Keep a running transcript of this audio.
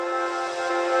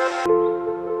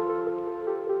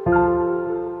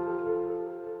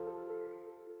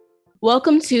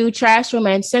Welcome to Trash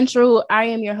Romance Central. I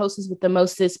am your hostess with the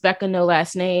mostest, Becca, no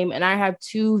last name, and I have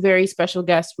two very special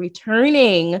guests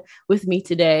returning with me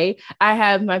today. I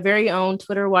have my very own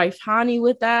Twitter wife, Hani,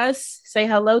 with us. Say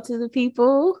hello to the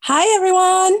people. Hi,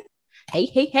 everyone. Hey,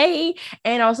 hey, hey.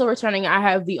 And also returning, I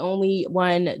have the only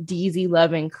one, DZ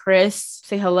loving Chris.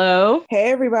 Say hello.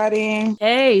 Hey, everybody.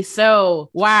 Hey, so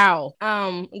wow.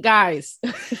 Guys,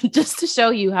 just to show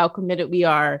you how committed we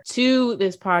are to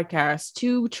this podcast,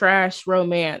 to Trash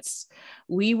Romance.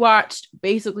 We watched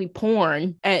basically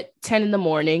porn at 10 in the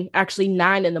morning, actually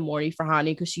 9 in the morning for Hani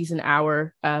because she's an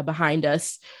hour behind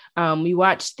us. We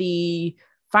watched the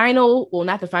final, well,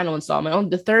 not the final installment, only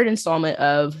the third installment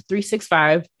of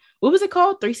 365. What was it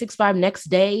called? 365 Next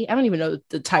Day? I don't even know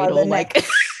the title. The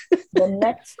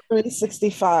next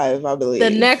 365, I believe. The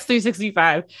next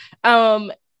 365.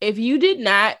 If you did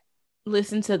not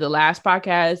listen to the last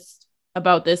podcast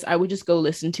about this, I would just go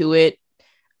listen to it.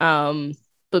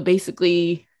 But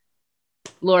basically,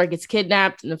 Laura gets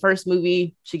kidnapped in the first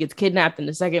movie. She gets kidnapped in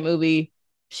the second movie.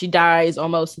 She dies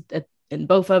almost in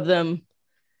both of them.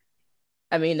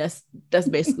 I mean, that's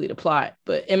basically the plot.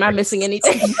 But am I missing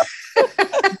anything?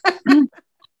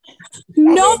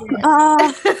 Nope.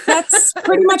 That's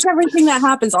pretty much everything that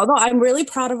happens. Although I'm really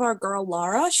proud of our girl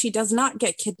Laura. She does not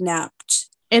get kidnapped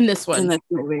in this one. In this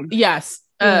movie. Yes.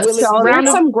 So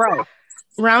there's some growth.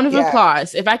 Round of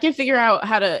applause. If I can figure out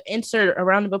how to insert a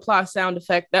round of applause sound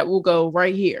effect, that will go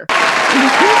right here.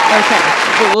 Okay.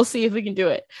 But we'll see if we can do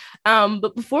it.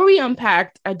 But before we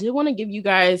unpack, I did want to give you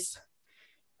guys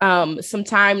some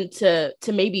time to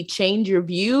maybe change your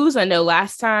views. I know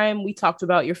last time we talked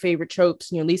about your favorite tropes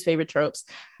and your least favorite tropes.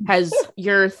 Has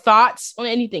your thoughts on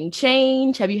anything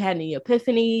changed? Have you had any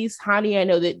epiphanies? Hani, I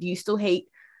know that you still hate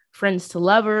friends to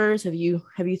lovers. Have you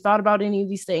thought about any of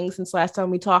these things since last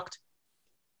time we talked?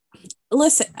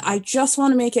 Listen, I just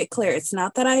want to make it clear. It's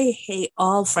not that I hate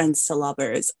all friends to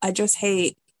lovers. I just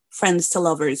hate friends to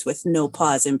lovers with no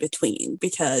pause in between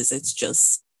because it's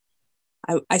just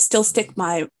I still stick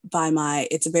by my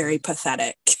it's very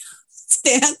pathetic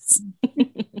stance.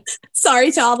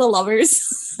 Sorry to all the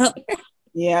lovers.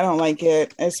 Yeah, I don't like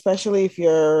it, especially if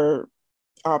you're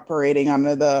operating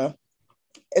under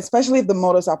especially if the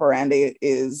modus operandi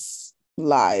is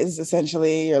lies.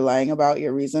 Essentially, you're lying about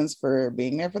your reasons for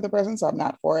being there for the person, so I'm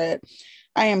not for it.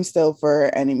 I am still for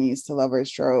enemies to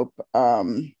lovers trope.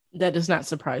 That does not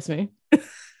surprise me.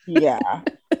 Yeah.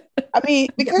 I mean,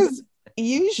 because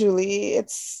usually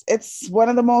it's one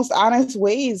of the most honest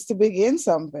ways to begin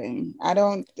something.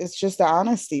 It's just the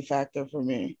honesty factor for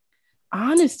me.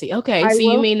 Honesty. Okay.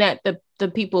 You mean that the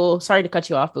people, sorry to cut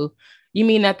you off, Boo. You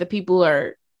mean that the people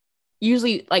are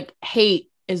usually like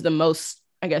hate is the most,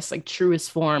 I guess, like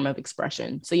truest form of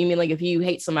expression. So you mean like if you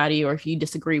hate somebody or if you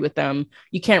disagree with them,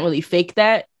 you can't really fake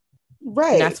that.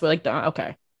 Right. And that's what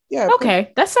okay. Yeah.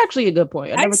 Okay. That's actually a good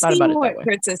point. I never thought about it that way.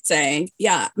 Chris is saying.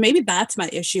 Yeah. Maybe that's my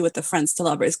issue with the friends to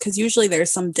lovers. Cause usually there's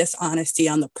some dishonesty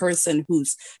on the person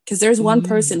cause there's one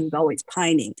person who's always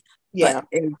pining, but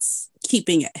it's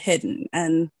keeping it hidden.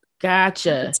 And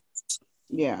gotcha.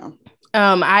 Yeah.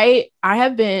 I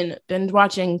have been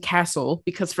watching Castle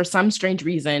because for some strange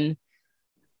reason,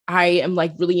 I am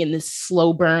like really in this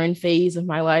slow burn phase of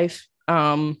my life.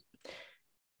 And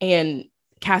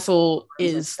Castle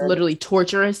is literally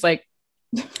torturous. Like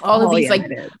all of these,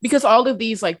 because all of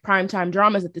these like primetime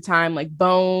dramas at the time, like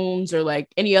Bones or like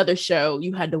any other show,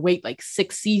 you had to wait like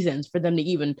 6 seasons for them to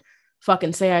even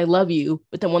fucking say I love you.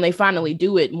 But then when they finally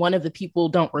do it, one of the people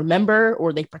don't remember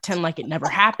or they pretend like it never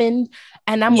happened.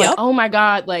 And I'm like, oh my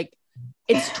God, like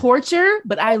it's torture,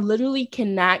 but I literally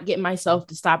cannot get myself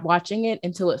to stop watching it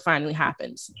until it finally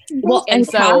happens. Well, and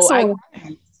so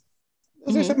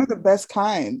those are some of the best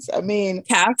kinds. I mean,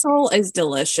 Castle is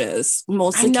delicious.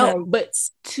 I know, but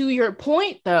to your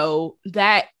point, though,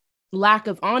 that lack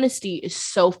of honesty is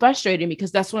so frustrating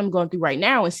because that's what I'm going through right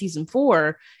now in season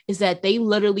 4 is that they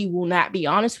literally will not be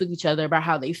honest with each other about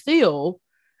how they feel.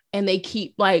 And they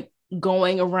keep like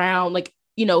going around like,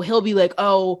 you know, he'll be like,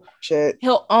 oh, shit.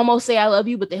 He'll almost say I love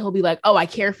you, but then he'll be like, oh, I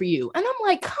care for you. And I'm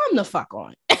like, come the fuck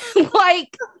on.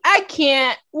 Like, I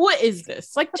can't. What is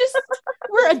this? Like, just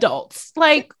we're adults.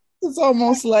 Like, it's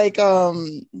almost like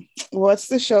what's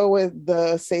the show with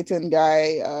the Satan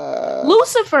guy?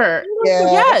 Lucifer.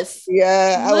 Yeah. Yes.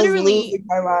 Yeah. Literally. I was losing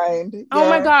my mind. Yeah. Oh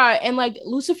my God. And like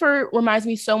Lucifer reminds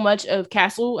me so much of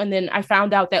Castle. And then I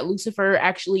found out that Lucifer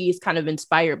actually is kind of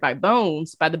inspired by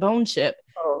Bones, by the Bone Ship,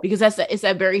 because it's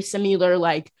that very similar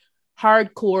like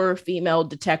hardcore female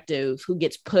detective who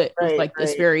gets put with like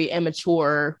this very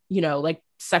immature, you know, like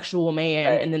sexual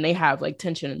man, and then they have like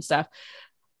tension and stuff.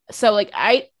 So like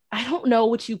I don't know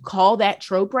what you call that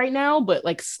trope right now, but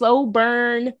like slow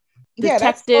burn Yeah,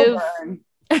 that's slow detective,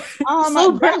 burn.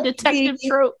 slow That burn would be, detective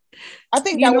trope. I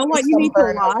think You that know would be what you some need to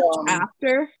burn of watch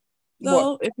after, what?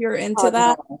 though, if you're into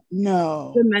that?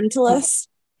 No, The Mentalist.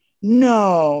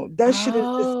 no, that shit is just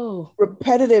Oh,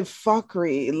 repetitive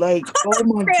fuckery. Like, oh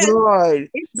my Chris, god,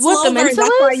 it's what, the slow burn. That's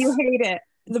why you mentalist? hate it.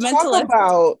 The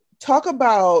talk Mentalist.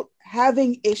 about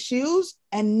having issues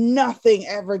and nothing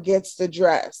ever gets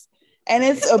addressed, and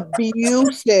it's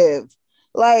abusive.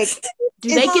 Like, Do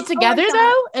they it's get Oh my together God.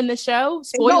 though in the show? no,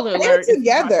 Spoiler they're alert if you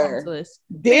watch the together. mentalist.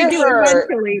 They do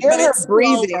eventually, but They're her it's slow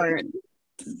breathing. burn.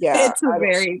 Yeah, It's a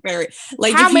very, very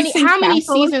like How if you many think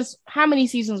Castle, how many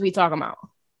seasons we talking about?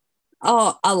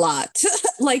 oh, a lot.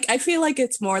 Like I feel like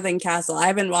it's more than Castle. I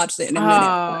haven't watched it in a minute,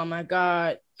 Oh my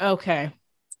god. Okay.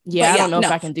 Yeah, but I yeah, don't know if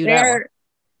no, I can do that one.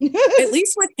 they're at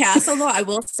least with Castle though. I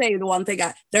will say the one thing: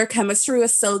 their chemistry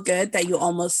was so good that you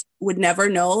almost would never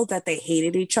know that they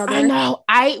hated each I other know.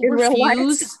 I in real life.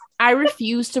 refuse. I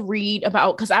refuse to read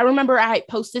about because I remember I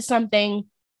posted something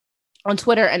on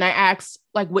Twitter and I asked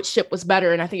like which ship was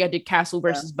better, and I think I did Castle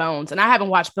versus Bones, and I haven't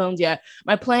watched Bones yet.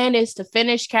 My plan is to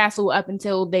finish Castle up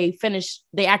until they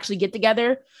actually get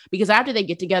together, because after they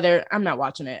get together, I'm not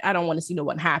watching it. I don't want to see no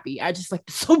one happy. I just like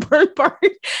the slow burn part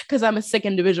because I'm a sick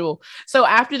individual. So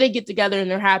after they get together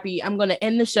and they're happy, I'm gonna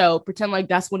end the show, pretend like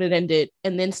that's when it ended,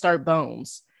 and then start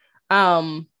Bones.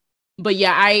 But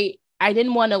yeah, I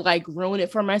didn't want to like ruin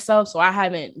it for myself, so I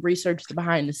haven't researched the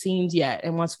behind the scenes yet.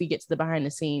 And once we get to the behind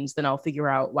the scenes, then I'll figure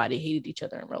out why they hated each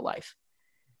other in real life.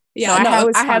 Yeah, So no, it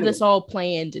was I have funny. this all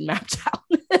planned and mapped out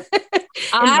in my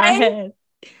I head.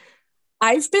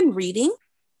 I've been reading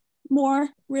more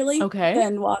really Okay.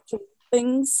 than watching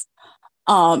things.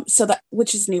 So that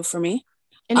which is new for me.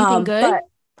 Anything good? But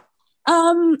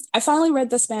I finally read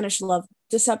The Spanish Love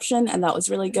Deception, and that was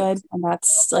really good. And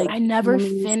that's like I never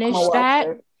movies. I'm gonna finished watch that.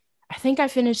 it. I think I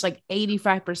finished like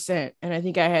 85%. And I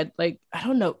think I had like, I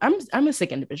don't know. I'm a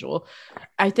sick individual.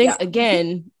 I think Yeah.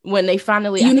 again, when they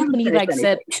finally, You never finish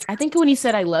anything. I think when he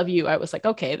said I love you, I was like,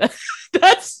 okay,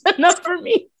 that's enough for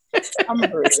me. I'm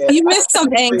gonna read it. You missed some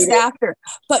Read angst it. after.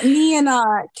 But me and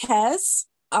Kez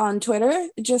on Twitter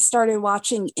just started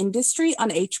watching Industry on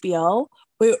HBO.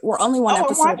 We're only one I'm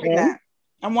episode watching in. that.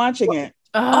 I'm watching it.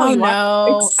 Oh you watched-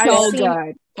 no. It's so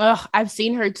good. I've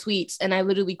seen her tweets and I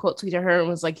literally quote tweeted her and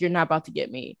was like, you're not about to get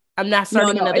me. I'm not No,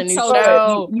 starting another it's new so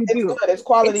show. good. You It's do. good. It's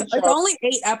quality It's show. only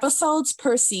 8 episodes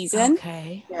per season.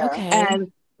 Okay. Yeah. Okay.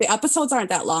 And the episodes aren't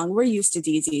that long. We're used to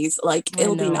DZs. Like I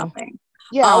it'll be know. nothing.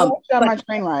 Yeah, I watched it on but- my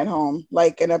train ride home,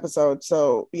 like an episode.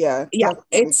 So yeah, Yeah, definitely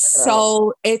check it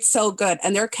out. it's so good.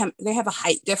 And they have a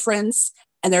height difference,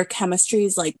 and their chemistry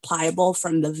is like pliable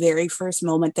from the very first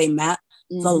moment they met.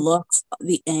 The Mhm. looks,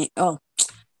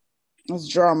 It's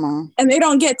drama. and they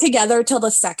don't get together till the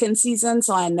second season,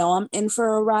 so I know I'm in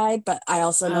for a ride, but I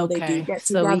also know they do Okay. get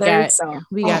So together.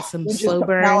 we got some You just- slow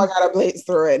burn. Now I gotta blaze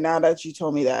through it. Now that you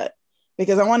told me that,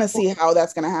 because I want to see how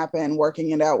that's gonna happen. Working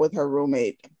it out with her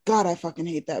roommate. God, I fucking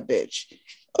hate that bitch.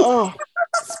 Oh,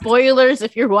 Spoilers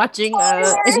if you're watching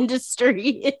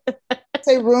Industry.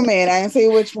 say roommate. I didn't say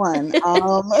which one.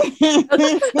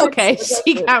 Okay,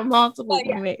 she got multiple Oh,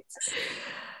 yeah. roommates.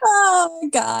 Oh my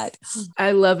god.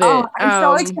 I love it. I'm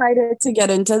so excited to get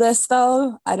into this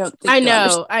though. I don't think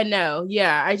I know.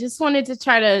 Yeah. I just wanted to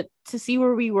try to see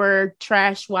where we were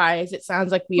trash wise. It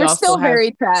sounds like we're still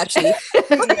very trashy.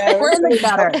 We're in the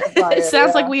gutter. It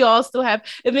sounds like we all still have,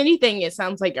 if anything, it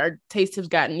sounds like our taste has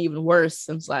gotten even worse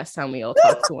since last time we all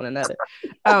talked to one another.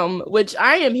 Which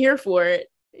I am here for it.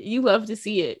 You love to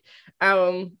see it.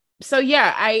 So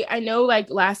yeah, I know like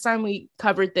last time we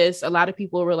covered this, a lot of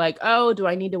people were like, oh, do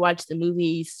I need to watch the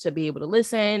movies to be able to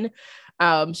listen?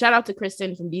 Shout out to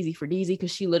Kristen from DZ for DZ,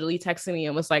 because she literally texted me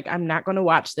and was like, I'm not going to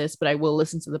watch this, but I will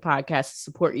listen to the podcast to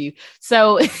support you.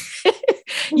 So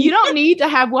you don't need to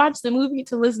have watched the movie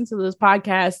to listen to this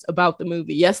podcast about the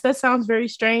movie. Yes, that sounds very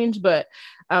strange, but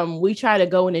we try to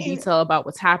go into detail about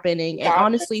what's happening. And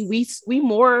honestly, we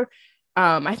more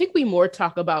I think we more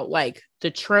talk about like the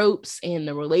tropes and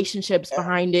the relationships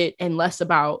behind it and less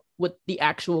about what the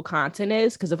actual content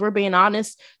is. Because if we're being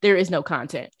honest, there is no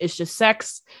content. It's just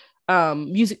sex,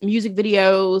 music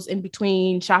videos in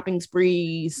between, shopping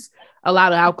sprees, a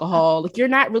lot of alcohol. Like you're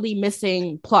not really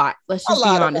missing plot. Let's just be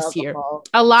honest here.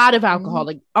 A lot of alcohol.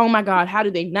 Like, oh my God, how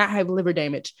do they not have liver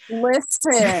damage?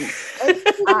 Listen,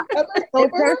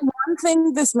 if there's one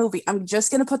thing this movie, I'm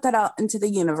just gonna put that out into the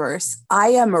universe. I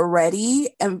am ready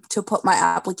to put my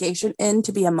application in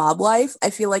to be a mob wife. I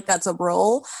feel like that's a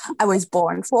role I was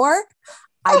born for.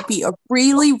 I'd be a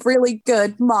really, really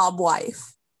good mob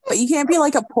wife. but you can't be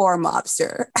like a poor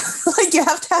mobster. Like you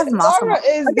have to have muscle. Laura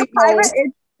is Like the a private,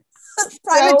 most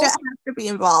private jet self, has to be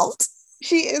involved.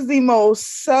 she is the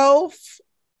most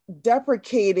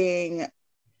self-deprecating,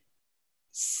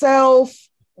 self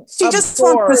She just wants to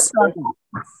absorbed. struggle.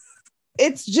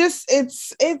 It's just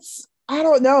it's I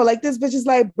don't know. Like this bitch is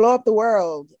like blow up the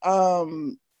world.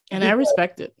 And I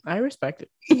respect it. I respect it.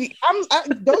 Don't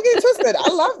get it twisted. I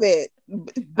love it, I'm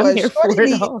but here Shorty for it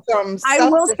needs all. some I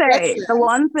will say self-reflection. the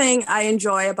one thing I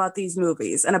enjoy about these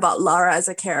movies and about Laura as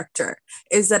a character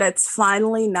is that it's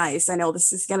finally nice. I know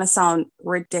this is going to sound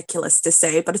ridiculous to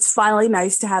say, but it's finally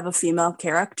nice to have a female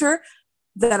character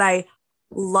that I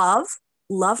love,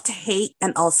 love to hate,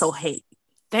 and also hate.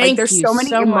 Like Thank there's you so many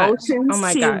so much. Oh emotions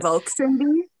my she God. invokes in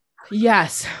these.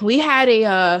 Yes, we had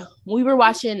we were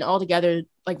watching all together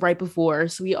like right before,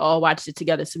 so we all watched it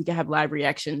together so we could have live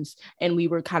reactions, and we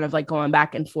were kind of like going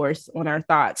back and forth on our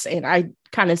thoughts, and I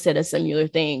kind of said a similar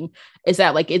thing, is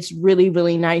that like it's really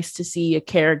really nice to see a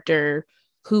character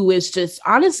who is just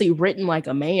honestly written like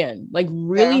a man, like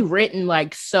really written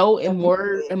like so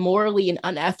immorally and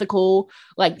unethical.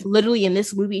 Like literally in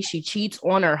this movie she cheats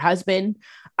on her husband.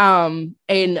 And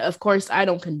of course I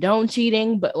don't condone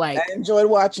cheating, but like I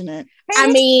enjoyed watching it.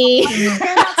 I mean,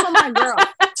 stand up for my girl.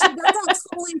 She doesn't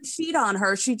fully cheat on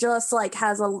her. She just like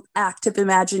has an active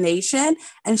imagination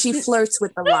and she flirts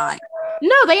with the line.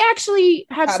 no, they actually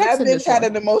had Now, sex that in bitch this had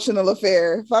one. an emotional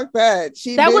affair. Fuck that.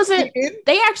 She That been wasn't. cheating.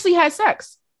 They actually had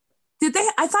sex. Did they?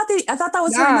 I thought that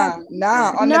was her Nah, imagination.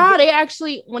 nah. On the No, they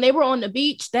actually when they were on the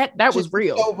beach, that beach, was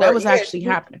real. over. That was Yeah, actually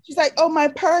happening. she's like, oh, my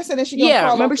purse, and then she gonna Yeah,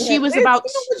 crawl remember over she him. was Bitch, about.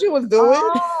 you know what you was doing?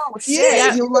 Oh Yeah, shit!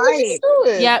 Yeah, you You're know what you right.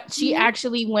 doing. Yeah, she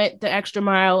actually went the extra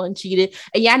mile and cheated.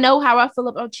 And yeah, I know how I feel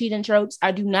about cheating tropes.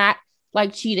 I do not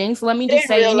like cheating. So let me just In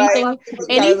say real life, you just gotta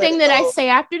let anything it that I go. say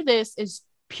after this is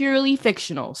purely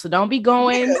fictional. So don't be Yeah,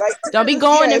 going, like don't be this,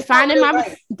 going yeah, and it's not finding real my,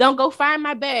 life. don't go find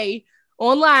my bae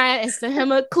online and send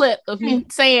him a clip of me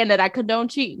saying that I condone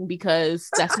cheating, because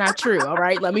that's not true. All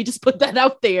right. Let me just put that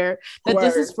out there that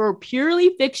this is Word. for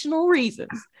purely fictional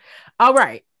reasons. All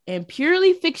right. And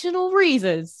purely fictional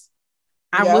reasons,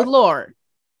 I'm Yeah. with Lord.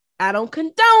 I don't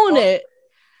condone it,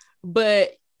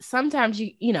 but sometimes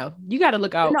you got to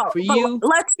look out No, for but you.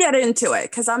 let's get into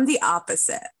it because I'm the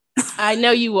opposite. I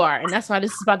know you are, and that's why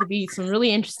this is about to be some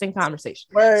really interesting conversation.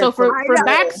 Word. So for I for know.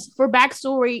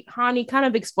 backstory, Hani, kind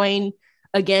of explain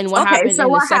again what Okay, happened so in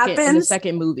the what happens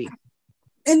second movie.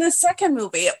 in the second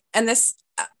movie, and this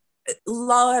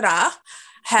Laura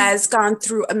has gone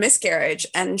through a miscarriage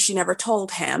and she never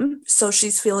told him, so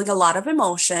she's feeling a lot of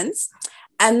emotions,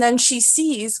 and then she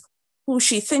sees who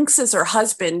she thinks is her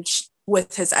husband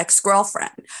with his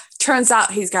ex-girlfriend. Turns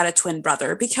out he's got a twin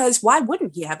brother, because why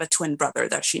wouldn't he have a twin brother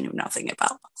that she knew nothing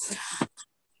about?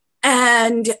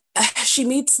 And she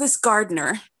meets this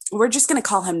gardener. We're just going to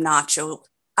call him Nacho.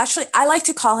 Actually, I like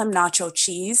to call him Nacho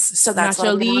Cheese. So that's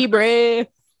Nacho Libre.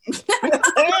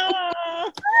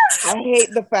 I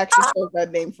hate the fact she chose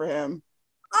that name for him.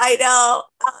 I know.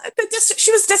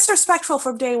 She was disrespectful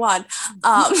from day one.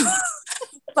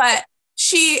 But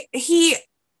he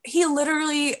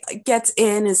literally gets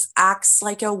in, acts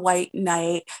like a white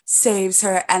knight, saves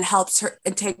her and helps her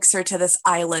and takes her to this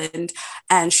island.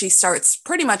 And she starts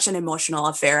pretty much an emotional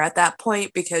affair at that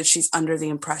point, because she's under the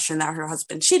impression that her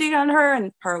husband cheated on her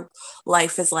and her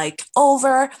life is like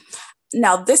over.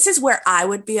 Now, this is where I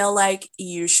would be like,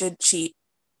 you should cheat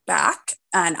back.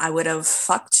 And I would have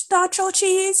fucked Nacho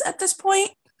Cheese at this point.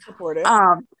 Support it.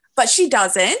 But she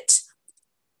doesn't.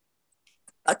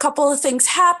 A couple of things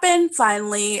happen.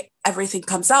 Finally, everything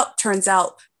comes out. Turns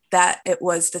out that it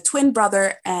was the twin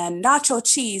brother, and Nacho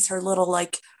Cheese, her little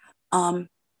like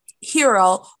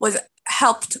hero, was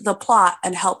helped the plot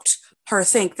and helped her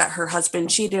think that her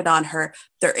husband cheated on her.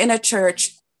 They're in a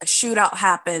church. A shootout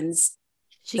happens.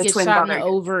 She The gets twin shot in brother. the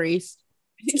ovaries.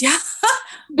 Yeah.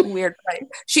 Weird, right?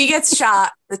 She gets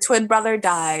shot, the twin brother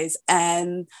dies,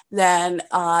 and then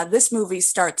this movie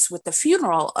starts with the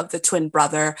funeral of the twin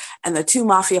brother and the two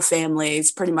mafia families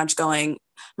pretty much going,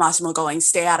 Massimo going,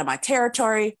 stay out of my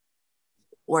territory.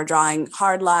 We're drawing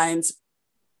hard lines.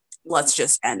 Let's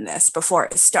just end this before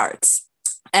it starts.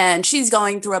 And she's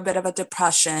going through a bit of a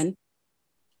depression,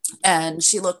 and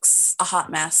she looks a hot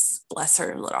mess, bless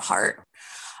her little heart.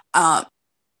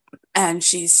 And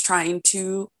she's trying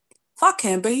to fuck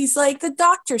him, but he's like, the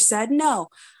doctor said no.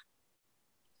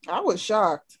 I was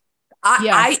shocked.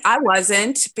 I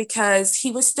wasn't, because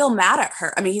he was still mad at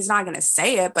her. I mean, he's not going to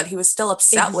say it, but he was still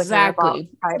upset with her about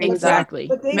hiding exactly.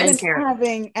 But they've been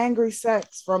having angry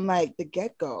sex from like the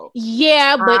get-go.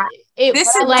 Yeah, but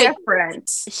this is like different.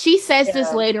 She says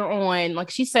this later on.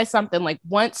 Like she says something like,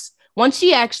 once once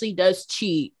she actually does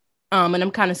cheat, and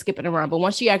I'm kind of skipping around, but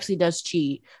once she actually does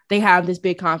cheat, they have this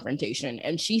big confrontation.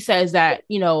 And she says that,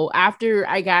 after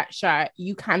I got shot,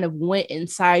 you kind of went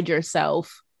inside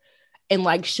yourself and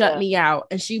like shut me out.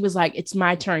 And she was like, it's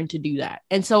my turn to do that.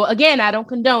 And so again, I don't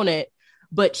condone it,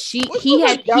 but he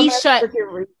shut.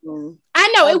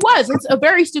 I know it was. It's a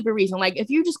very stupid reason. Like, if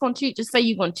you're just gonna cheat, just say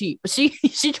you're gonna cheat. But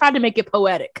she tried to make it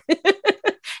poetic.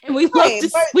 And we love to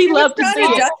see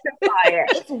it. Justify it.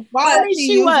 It's why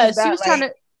she was trying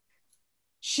to.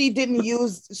 She didn't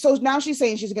use, so now she's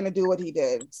saying she's gonna do what he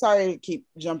did. Sorry to keep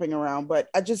jumping around, but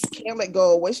I just can't let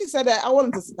go. When she said that, I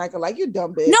wanted to smack her like, you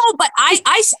dumb bitch. No, but I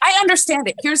understand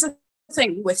it. Here's the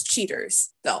thing with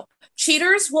cheaters, though.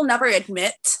 Cheaters will never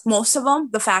admit, most of them,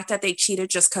 the fact that they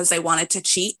cheated just because they wanted to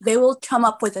cheat. They will come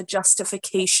up with a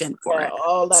justification for it.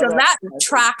 That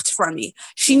detract from me.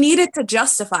 She needed to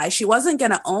justify. She wasn't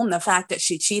going to own the fact that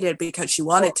she cheated because she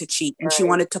wanted to cheat and she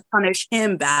wanted to punish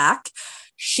him back.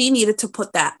 She needed to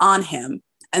put that on him.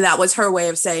 And that was her way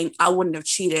of saying, I wouldn't have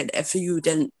cheated if you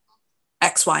didn't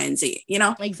X, Y, and Z,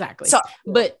 Exactly. So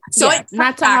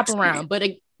not to hop around, but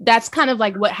that's kind of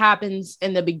like what happens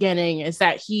in the beginning is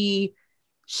that he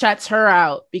shuts her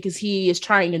out because he is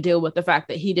trying to deal with the fact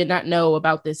that he did not know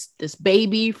about this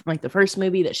baby from like the first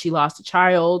movie, that she lost a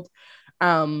child.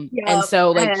 And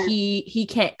so like he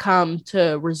can't come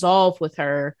to resolve with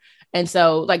her. And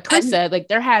so, like Chris said, like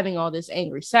they're having all this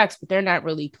angry sex, but they're not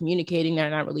really communicating. They're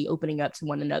not really opening up to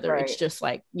one another. Right. It's just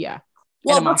like, yeah.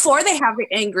 Well, before they have the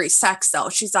angry sex, though,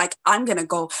 she's like, I'm going to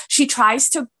go. She tries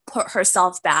to put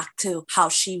herself back to how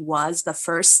she was the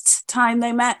first time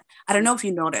they met. I don't know if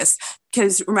you noticed,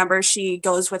 because remember, she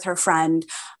goes with her friend.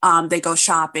 They go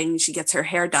shopping. She gets her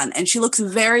hair done. And she looks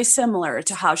very similar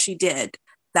to how she did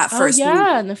that first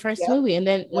movie. In the first movie. And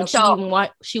then when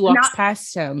she walks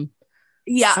past him.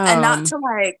 Yeah, and not to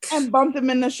like... And bumped him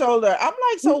in the shoulder. I'm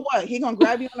like, so what? He gonna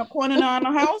grab you in a corner in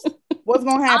the house? What's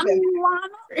gonna happen?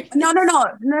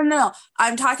 No.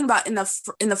 I'm talking about in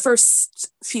the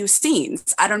first few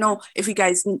scenes. I don't know if you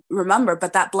guys remember,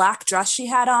 but that black dress she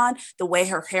had on, the way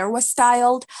her hair was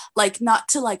styled, like not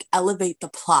to like elevate the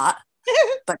plot,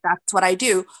 but that's what I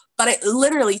do. But it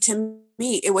literally, to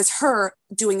me, it was her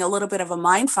doing a little bit of a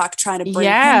mind fuck, trying to bring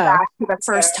him back to the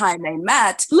first time they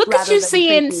met. Look at you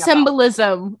seeing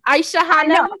symbolism, Aisha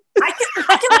Hannah. I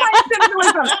can find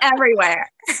symbolism everywhere.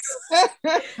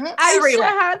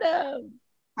 Aisha Hannah.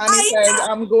 Hani says,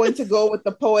 I'm going to go with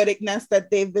the poeticness that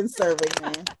they've been serving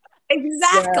me.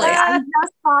 Exactly. Yeah. I'm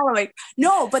just following.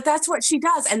 No, but that's what she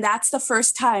does. And that's the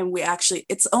first time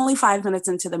it's only 5 minutes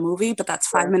into the movie, but that's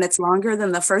 5 minutes longer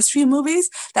than the first few movies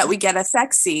that we get a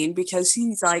sex scene, because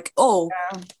he's like,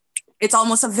 it's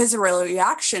almost a visceral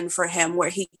reaction for him where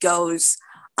he goes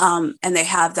and they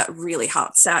have that really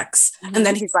hot sex. Mm-hmm. And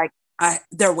then he's like,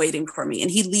 they're waiting for me. And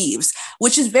he leaves,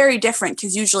 which is very different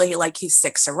because usually he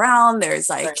sticks around. There's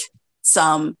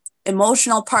some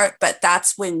emotional part, but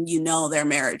that's when their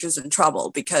marriage is in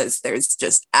trouble because there's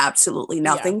just absolutely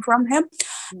nothing from him.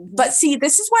 Mm-hmm. But see,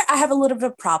 this is where I have a little bit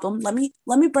of a problem. Let me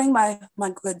bring my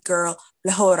good girl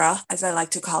Lahora, as I like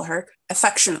to call her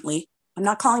affectionately. I'm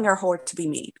not calling her whore to be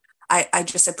mean. I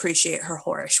just appreciate her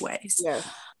whorish ways. Yeah.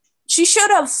 She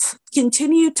should have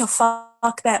continued to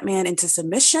fuck that man into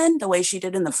submission the way she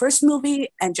did in the first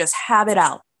movie and just have it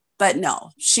out. But no,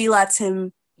 she lets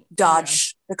him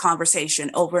dodge the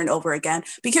conversation over and over again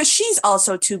because she's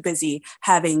also too busy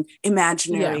having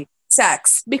imaginary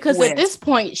sex. Because at this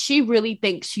point, she really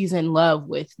thinks she's in love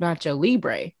with Nacho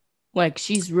Libre. Like,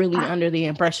 she's really under the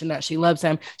impression that she loves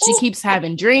him. She keeps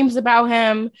having dreams about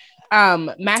him.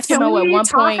 Massimo at one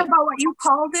point. Talk about what you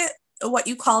called it? What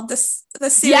you called the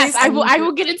series? Yes, I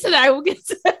will get into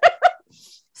that.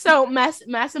 So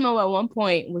Massimo at one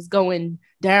point was going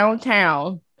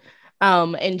downtown,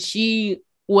 and she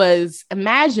was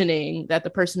imagining that the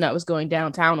person that was going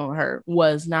downtown on her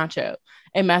was Nacho.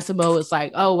 And Massimo was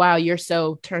like, oh, wow, you're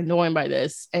so turned on by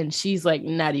this. And she's like,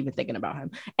 not even thinking about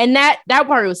him. And that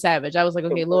part was savage. I was like,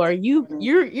 okay, Laura, you're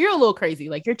a little crazy.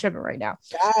 Like, you're tripping right now.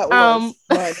 That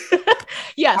was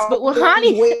yes, but what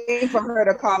Hani waiting for her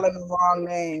to call him the wrong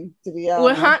name, to be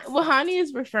honest. What Hani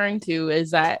is referring to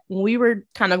is that when we were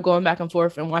kind of going back and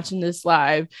forth and watching this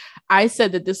live, I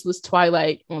said that this was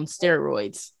Twilight on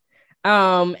steroids.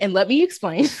 And let me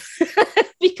explain.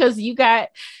 Because you got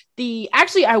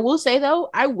actually, I will say though,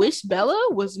 I wish Bella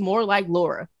was more like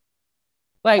Laura.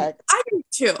 Like, I do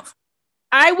too.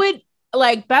 I would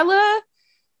like Bella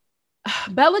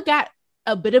got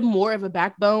a bit of more of a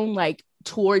backbone. Like,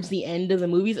 towards the end of the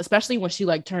movies, especially when she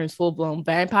like turns full-blown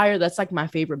vampire. That's like my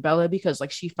favorite Bella, because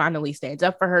like she finally stands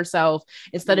up for herself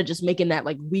instead of just making that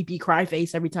like weepy cry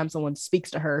face every time someone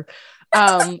speaks to her.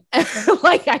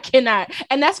 Like I cannot,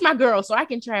 and that's my girl, so I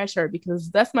can trash her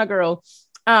because that's my girl.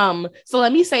 So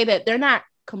let me say that they're not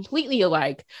completely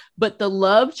alike, but the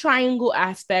love triangle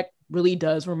aspect really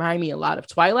does remind me a lot of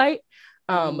Twilight.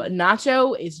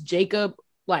 Nacho is Jacob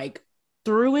like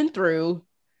through and through.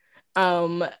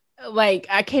 um like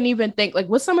I can't even think like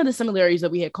what's some of the similarities that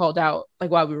we had called out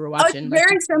like while we were watching. It's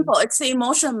very simple. It's the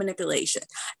emotional manipulation.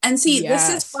 And see, this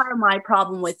is part of my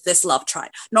problem with this love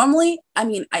triangle. Normally, I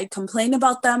mean, I complain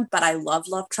about them, but I love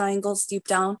love triangles deep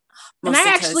down. And I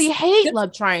actually hate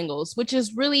love triangles, which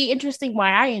is really interesting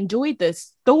why I enjoyed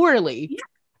this thoroughly.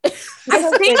 Yeah.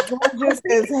 I think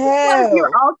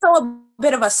you're also a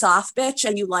bit of a soft bitch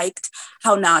and you liked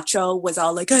how Nacho was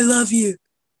all like, I love you.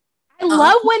 I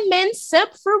love when men simp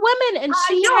for women, and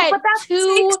she had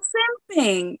two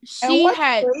simping. She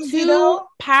had two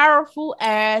powerful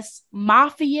ass,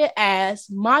 mafia ass,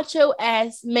 macho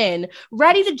ass men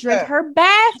ready to drink her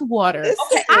bath water.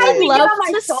 Okay, I love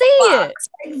to see it.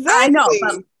 Exactly. I know,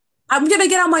 but I'm gonna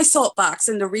get on my soapbox,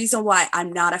 and the reason why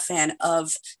I'm not a fan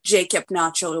of Jacob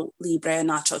Nacho Libre,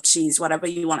 Nacho Cheese, whatever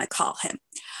you want to call him.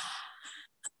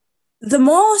 The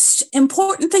most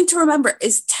important thing to remember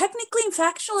is technically and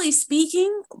factually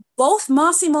speaking, both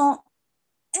Massimo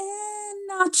and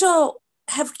Nacho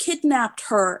have kidnapped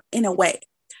her in a way.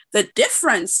 The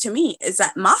difference to me is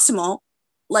that Massimo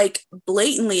like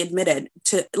blatantly admitted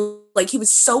to, like he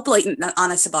was so blatant and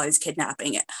honest about his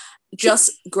kidnapping it.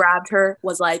 Just grabbed her,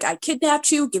 was like, I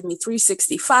kidnapped you, give me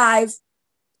 365.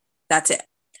 That's it.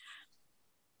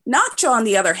 Nacho, on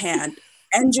the other hand,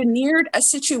 engineered a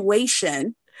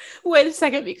situation. Wait a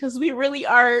second, because we really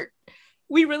are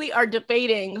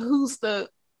debating who's the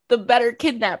better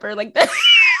kidnapper. Like that.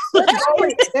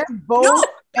 They're both, no,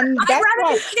 and that's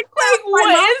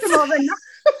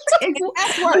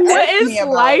what is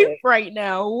life right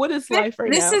now? What is life right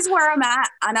now? This is where I'm at,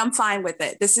 and I'm fine with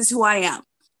it. This is who I am.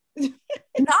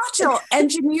 Nacho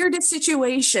engineered a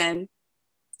situation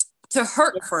to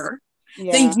hurt her,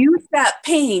 then used that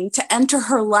pain to enter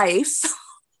her life,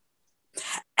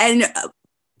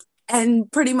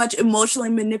 and pretty much emotionally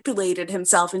manipulated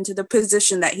himself into the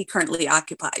position that he currently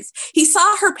occupies. He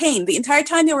saw her pain the entire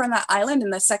time they were on that island in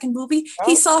the second movie.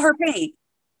 He saw her pain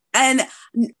and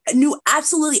knew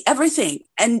absolutely everything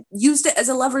and used it as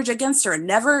a leverage against her.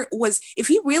 Never was, if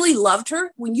he really loved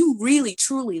her, when you really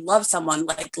truly love someone,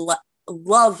 like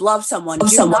love someone,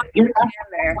 you're not going to stand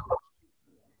there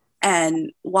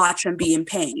and watch them be in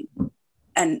pain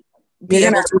and be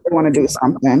able to want to do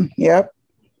something. Yep,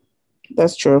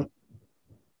 that's true.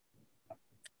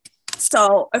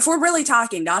 So if we're really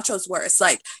talking, Nacho's worse.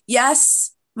 Like,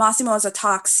 yes, Massimo is a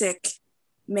toxic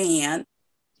man,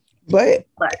 but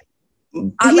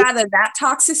I'd rather that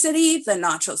toxicity than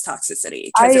Nacho's toxicity.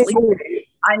 Because at least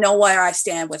I know where I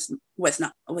stand with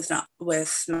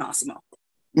Massimo.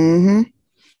 Mm-hmm.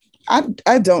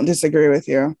 I don't disagree with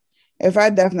you. If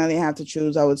I definitely had to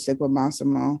choose, I would stick with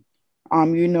Massimo.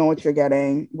 You know what you're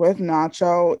getting with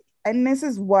Nacho. And this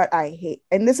is what I hate.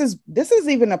 And this is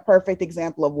even a perfect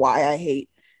example of why I hate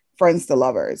Friends to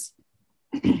Lovers.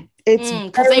 It's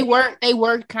because they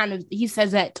were kind of, he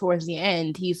says that towards the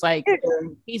end. He's like,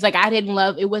 I didn't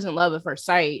love, it wasn't love at first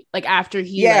sight. Like after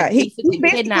he basically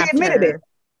kidnapped her,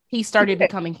 he started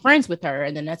becoming friends with her,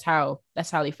 and then that's how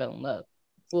they fell in love.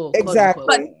 Well, exactly.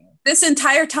 But this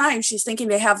entire time she's thinking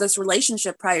they have this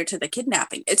relationship prior to the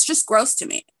kidnapping. It's just gross to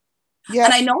me. Yeah.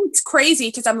 And I know it's crazy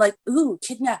because I'm like, ooh,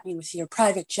 kidnap me with your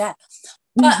private jet.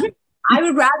 But I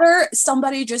would rather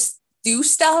somebody just do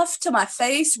stuff to my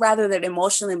face rather than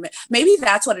emotionally. Maybe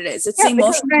that's what it is. It's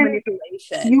emotional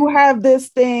manipulation. You have this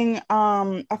thing,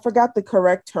 I forgot the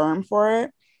correct term for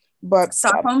it, but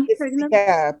Stockholm.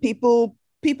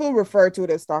 People refer to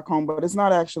it as Stockholm, but it's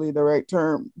not actually the right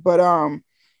term. But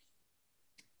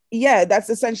that's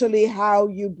essentially how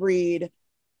you breed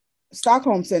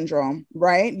Stockholm syndrome,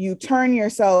 right? You turn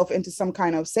yourself into some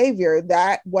kind of savior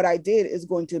that what I did is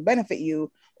going to benefit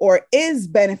you or is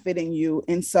benefiting you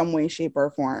in some way, shape,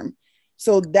 or form.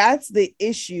 So that's the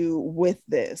issue with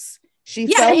this.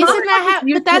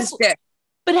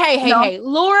 But hey,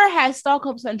 Laura has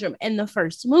Stockholm syndrome in the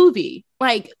first movie.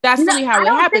 Like that's really how it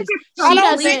happens. She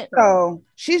doesn't. So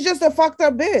she's just a fucked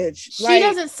up bitch. She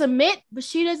doesn't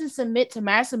submit to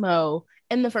Massimo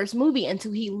in the first movie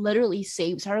until he literally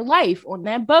saves her life on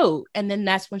that boat, and then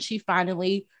that's when she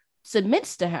finally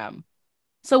submits to him.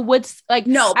 So what's like?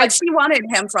 No, but she wanted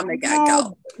him from the get-go.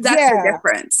 No, That's the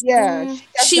difference. Yeah,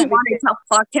 She wanted to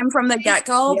fuck him from the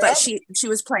get-go, but she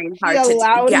was playing hard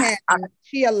to get.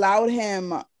 She allowed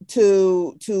him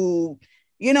to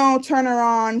turn her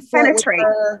on, flirt with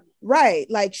her. Right.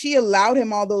 Like she allowed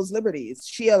him all those liberties.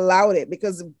 She allowed it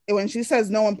because when she says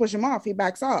no one push him off, he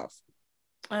backs off.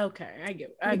 Okay, I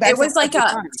get it was like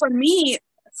for me,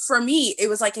 it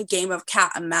was like a game of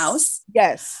cat and mouse.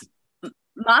 Yes.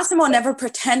 Massimo never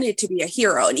pretended to be a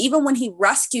hero. And even when he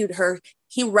rescued her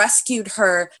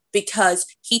because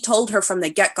he told her from the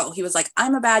get-go, he was like,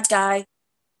 I'm a bad guy.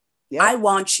 Yep. I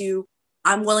want you.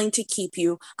 I'm willing to keep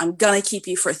you. I'm going to keep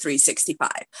you for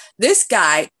 365. This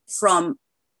guy from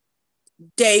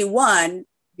day one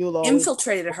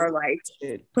infiltrated her life,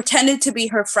 pretended to be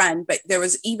her friend, but there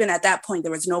was, even at that point,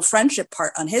 there was no friendship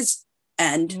part on his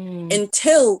end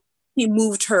until he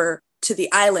moved her to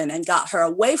the island and got her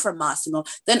away from Massimo.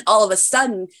 Then all of a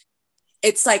sudden,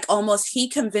 it's like almost he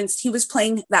was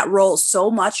playing that role so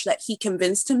much that he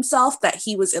convinced himself that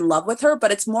he was in love with her,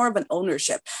 but it's more of an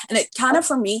ownership. And it kind of,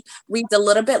 for me, reads a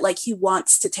little bit like he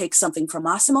wants to take something from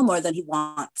Massimo more than he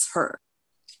wants her.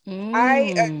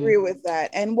 I agree with that.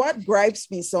 And what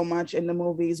gripes me so much in the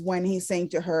movies when he's saying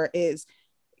to her is,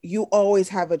 you always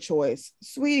have a choice.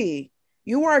 Sweetie,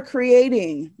 you are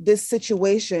creating this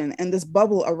situation and this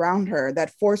bubble around her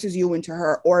that forces you into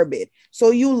her orbit.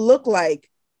 So you look like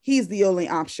he's the only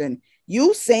option.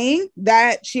 You saying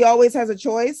that she always has a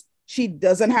choice, she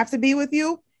doesn't have to be with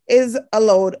you, is a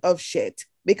load of shit.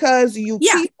 Because you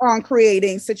keep on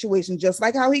creating situations just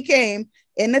like how he came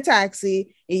in the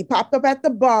taxi, he popped up at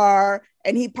the bar,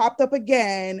 and he popped up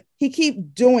again. He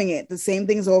keep doing it, the same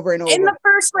things over and over. In the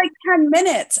first 10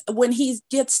 minutes, when he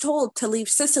gets told to leave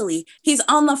Sicily, he's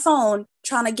on the phone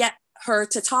trying to get her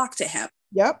to talk to him.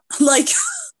 Yep.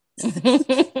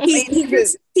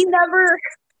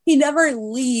 He never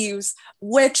leaves,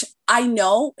 which I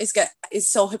know is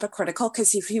so hypocritical,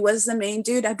 because if he was the main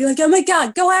dude, I'd be like, oh my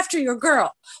God, go after your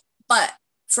girl. But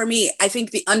for me, I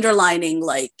think the underlining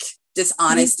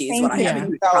dishonesty is what I have a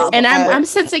huge problem. And I'm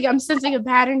sensing a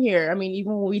pattern here. I mean,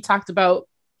 even when we talked about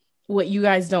what you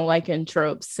guys don't like in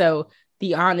tropes, so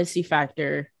the honesty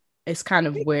factor is kind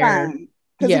of where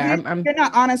if you're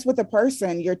not honest with a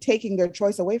person, you're taking their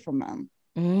choice away from them.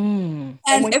 And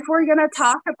if we're gonna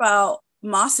talk about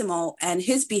Massimo and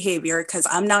his behavior, because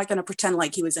I'm not gonna pretend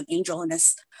like he was an angel in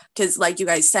this, because like you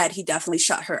guys said, he definitely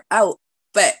shut her out,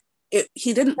 but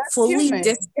he didn't fully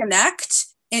disconnect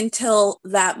until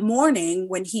that morning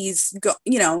when he's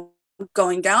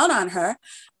going down on her,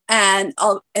 and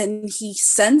he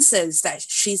senses that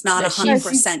she's not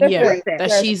 100%.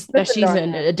 That she's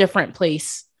in a different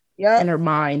place in her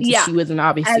mind. Yeah, she wasn't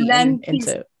obviously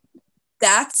into.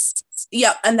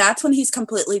 And that's when he's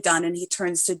completely done and he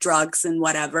turns to drugs and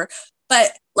whatever.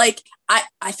 But I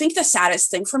think the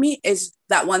saddest thing for me is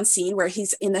that one scene where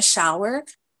he's in the shower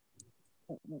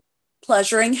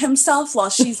pleasuring himself while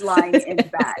she's lying in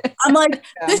bed. I'm like,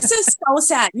 this is so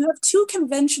sad. You have two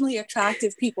conventionally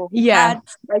attractive people who had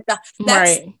that's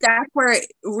where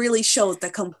it really shows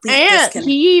the complete disconnect.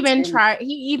 He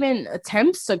even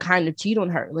attempts to kind of cheat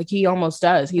on her. Like he almost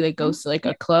does. He goes to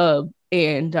a club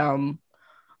and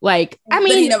but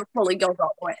he never fully goes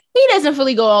all the way. He doesn't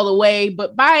fully go all the way,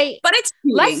 but it's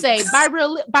cheating. Let's say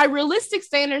by realistic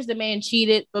standards, the man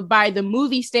cheated, but by the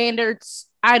movie standards,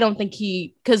 I don't think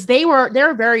because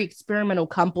they're a very experimental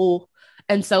couple.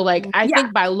 And so I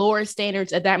think by Laura's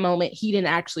standards at that moment, he didn't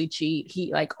actually cheat.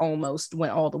 He almost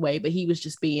went all the way, but he was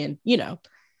just being, he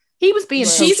was being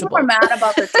sociable. She's more mad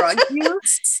about the drug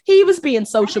use. He was being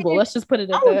sociable. Let's just put it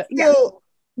at that.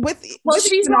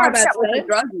 She's more upset with the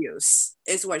drug use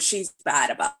is what she's bad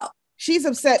about. She's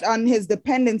upset on his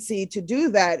dependency to do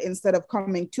that instead of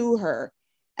coming to her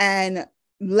and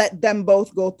let them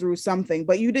both go through something.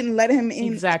 But you didn't let him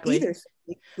in either.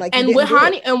 And what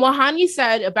Hani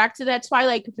said, back to that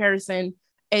Twilight comparison,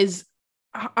 is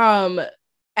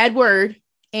Edward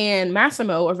and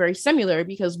Massimo are very similar,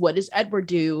 because what does Edward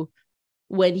do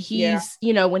when he's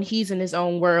when he's in his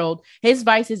own world? His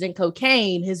vice isn't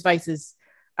cocaine. His vice is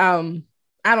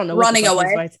I don't know, running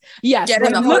away. Yes,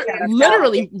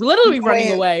 literally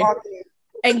running away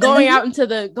and going out into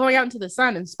the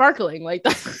sun and sparkling like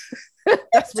that.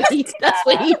 That's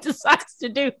what he decides to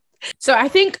do. So I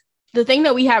think the thing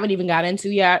that we haven't even got into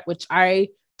yet, which I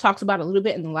talked about a little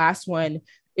bit in the last one,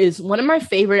 is one of my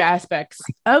favorite aspects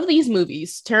of these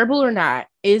movies, terrible or not,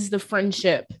 is the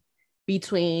friendship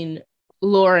between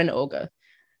Laura and Olga.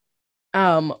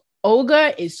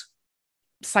 Olga is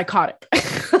psychotic.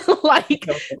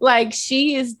 like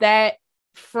she is that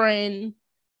friend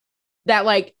that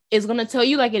is going to tell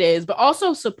you like it is, but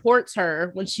also supports her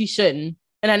when she shouldn't.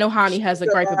 And I know Hani has a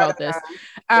gripe about this.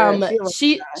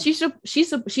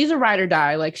 She's a ride or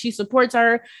die. Like, she supports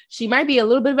her. She might be a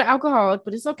little bit of an alcoholic,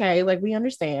 but it's okay. Like, we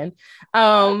understand.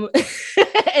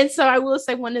 And so I will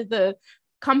say one of the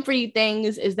comforting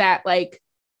things is that, like,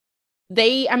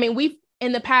 we've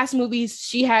in the past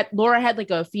movies, Laura had like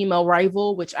a female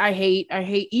rival, which I hate. I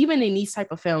hate even in these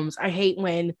type of films. I hate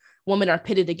when women are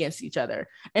pitted against each other.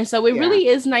 And so it really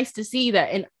is nice to see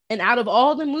that. And out of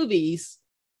all the movies,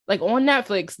 like on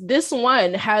Netflix, this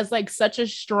one has like such a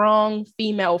strong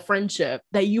female friendship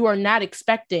that you are not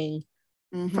expecting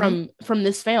from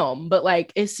this film. But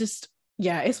like, it's just,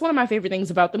 it's one of my favorite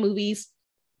things about the movies.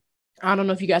 I don't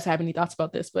know if you guys have any thoughts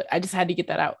about this, but I just had to get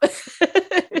that out.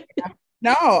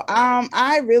 No,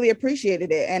 I really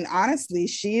appreciated it. And honestly,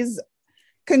 she's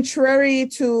contrary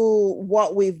to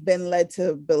what we've been led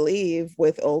to believe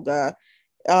with Olga.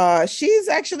 She's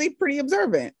actually pretty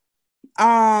observant.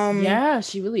 Yeah,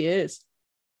 she really is.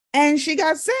 And she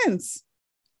got sense,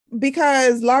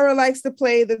 because Laura likes to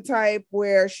play the type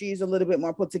where she's a little bit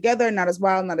more put together, not as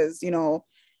wild, not as,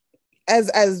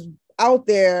 as out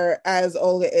there as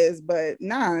Olga is, but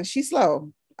nah, she's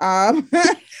slow.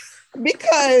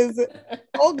 Because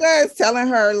Olga is telling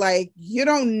her, like, you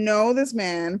don't know this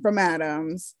man from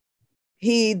Adams.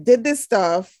 He did this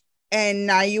stuff, and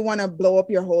now you want to blow up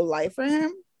your whole life for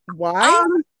him? Why?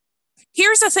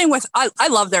 Here's the thing with I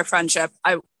love their friendship.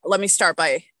 Let me start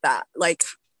by that. Like,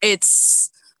 it's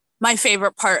my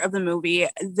favorite part of the movie.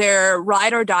 They're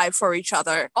ride or die for each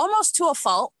other, almost to a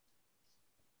fault.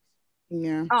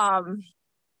 Yeah.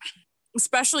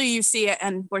 Especially you see it,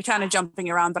 and we're kind of jumping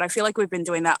around, but I feel like we've been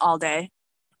doing that all day.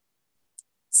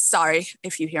 Sorry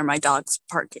if you hear my dogs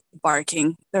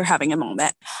barking. They're having a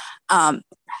moment.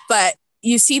 But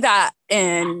you see that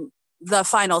in the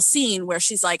final scene where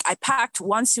she's like, I packed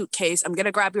one suitcase. I'm going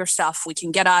to grab your stuff. We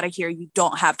can get out of here. You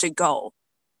don't have to go.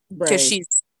 Because she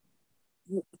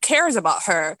cares about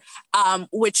her,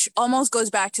 which almost goes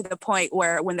back to the point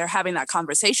where when they're having that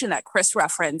conversation that Chris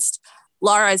referenced,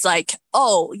 Laura is like,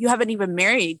 oh, you haven't even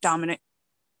married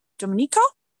Domenico?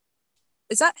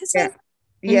 Is that his name?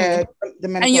 Yeah.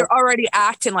 And you're already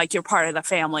acting like you're part of the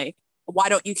family. Why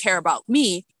don't you care about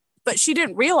me? But she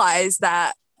didn't realize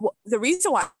that the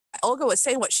reason why Olga was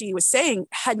saying what she was saying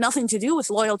had nothing to do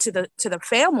with loyalty to the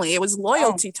family. It was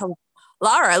loyalty to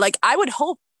Laura. Like, I would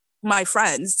hope my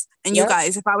friends and you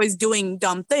guys, if I was doing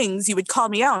dumb things, you would call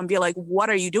me out and be like, what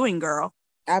are you doing, girl?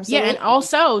 Absolutely. Yeah, and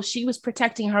also she was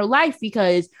protecting her life,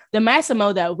 because the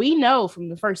Massimo that we know from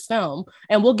the first film,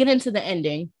 and we'll get into the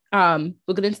ending.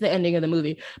 We'll get into the ending of the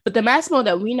movie, but the Massimo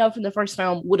that we know from the first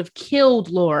film would have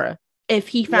killed Laura if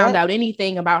he found out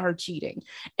anything about her cheating.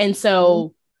 And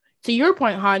so, to your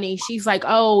point, Hani, she's like,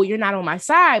 "Oh, you're not on my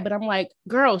side," but I'm like,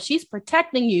 "Girl, she's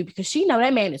protecting you because she know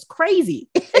that man is crazy."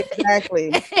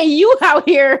 Exactly. And you out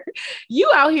here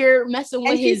messing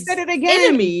with his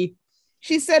enemy.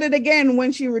 She said it again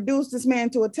when she reduced this man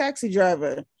to a taxi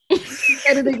driver. She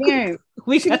said it again.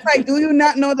 She was like, do you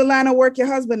not know the line of work your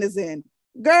husband is in?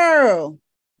 Girl,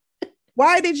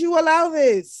 why did you allow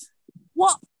this?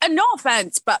 Well, and no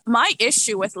offense, but my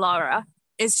issue with Laura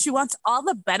is she wants all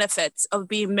the benefits of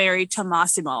being married to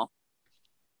Massimo,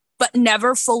 but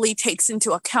never fully takes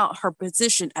into account her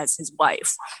position as his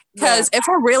wife. Because if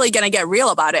we're really going to get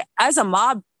real about it, as a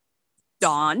mob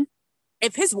don,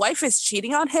 if his wife is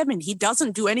cheating on him and he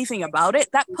doesn't do anything about it,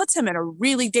 that puts him in a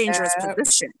really dangerous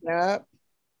position. Yep.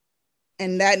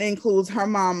 And that includes her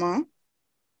mama.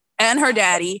 And her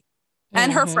daddy.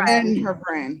 And her friend. And her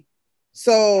friend.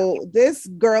 So this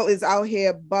girl is out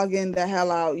here bugging the hell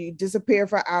out. You disappear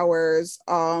for hours.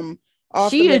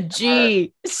 She a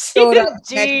G. Showed up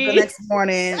the next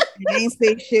morning. You ain't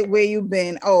say shit where you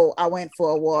been. Oh, I went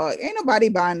for a walk. Ain't nobody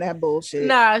buying that bullshit.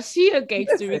 Nah, she a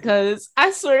gangster because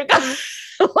I swear to God,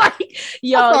 like,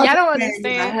 y'all don't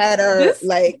understand. I had her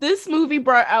this movie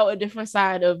brought out a different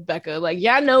side of Becca. Like,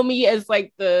 y'all know me as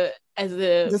like the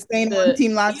same on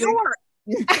Team Logic.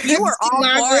 You were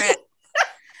all for it.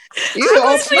 You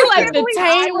honestly like the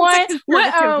tame one.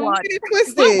 What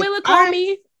will it call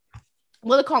me?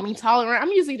 Will it call me tolerant?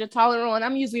 I'm usually the tolerant one.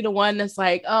 I'm usually the one that's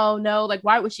like, oh no, like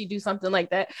why would she do something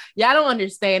like that? Y'all don't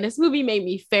understand. This movie made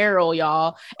me feral,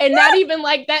 y'all, and not even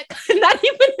like that, not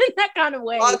even in that kind of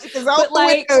way. Logic is out the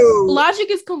window.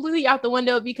 Logic is completely out the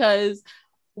window because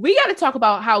we got to talk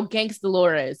about how gangsta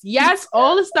Laura is. Yes,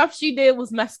 all the stuff she did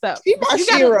was messed up. She's my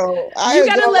hero. You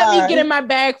gotta let me get in my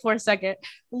bag for a second.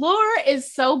 Laura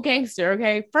is so gangster.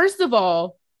 Okay, first of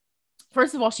all,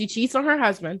 she cheats on her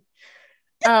husband.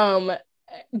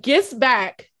 Gets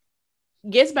back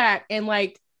and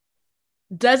like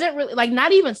doesn't really like,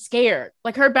 not even scared.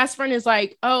 Like her best friend is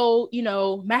like, oh,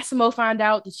 Massimo found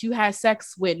out that you had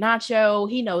sex with Nacho.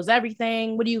 He knows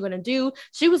everything. What are you gonna do?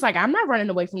 She was like, I'm not running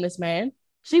away from this man.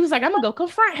 She was like, I'm gonna go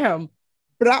confront him.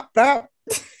 Blah, blah.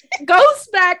 Goes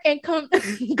back and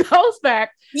goes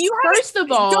back. You First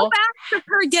of all, go back to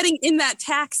her getting in that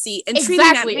taxi and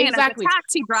exactly, treating that man as a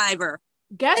taxi driver.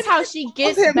 Guess how she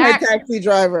gets him back. A taxi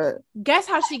driver. Guess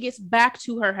how she gets back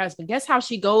to her husband. Guess how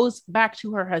she goes back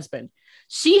to her husband.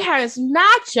 She has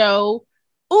Nacho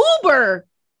Uber.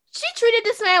 She treated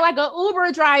this man like an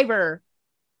Uber driver,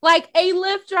 like a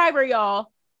Lyft driver,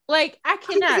 y'all. Like I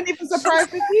cannot. She wasn't even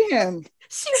surprised to see him.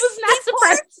 She was not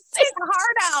surprised. His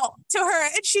heart out to her,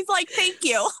 and she's like, "Thank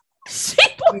you." He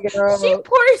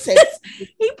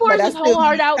pours his whole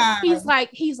heart out. He's like,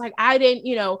 I didn't,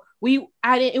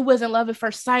 it wasn't love at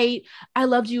first sight. I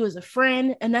loved you as a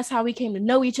friend, and that's how we came to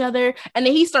know each other. And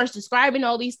then he starts describing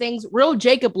all these things, real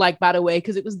Jacob like, by the way,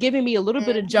 because it was giving me a little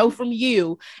bit of Joe from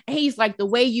You. And he's like, the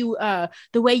way you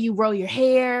roll your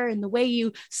hair and the way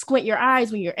you squint your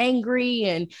eyes when you're angry,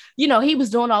 and he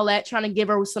was doing all that, trying to give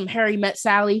her some Harry Met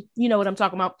Sally. You know what I'm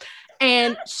talking about?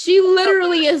 And she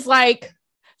literally is like,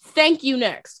 thank you,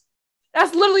 next.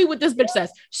 That's literally what this bitch says.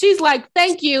 She's like,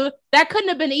 thank you. That couldn't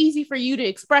have been easy for you to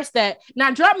express that.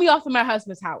 Now drop me off at my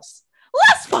husband's house.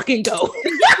 Let's fucking go.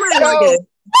 So,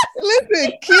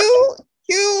 listen, cue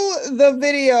the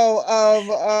video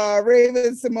of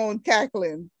Raven Simone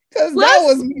cackling. Because that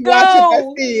was me watching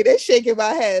that feed and shaking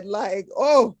my head like,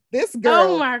 oh, this girl.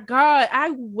 Oh my God.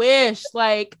 I wish.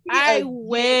 I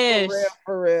wish.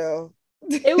 For real.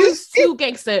 It was too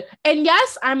gangster. And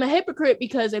yes, I'm a hypocrite,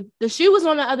 because if the shoe was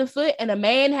on the other foot and a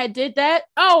man had did that,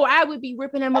 I would be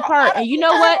ripping him apart. And you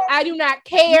know what? I do not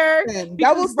care.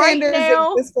 Double standards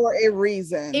exist for a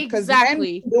reason.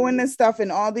 Exactly. Doing this stuff in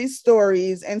all these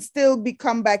stories and still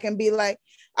come back and be like,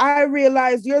 I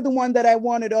realized you're the one that I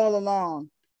wanted all along.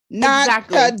 Not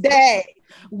today.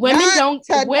 Women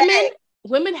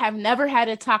have never had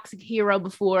a toxic hero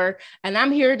before. And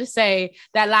I'm here to say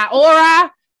that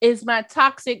Laura is my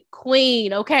toxic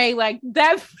queen, okay? Like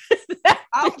that.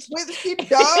 She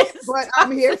does, but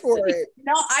I'm here for it.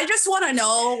 No, I just want to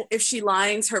know if she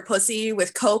lines her pussy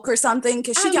with coke or something,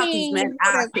 because she got these men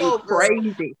acting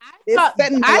crazy.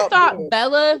 I thought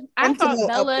Bella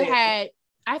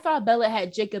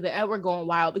had Jacob and Edward going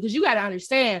wild, because you got to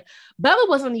understand, Bella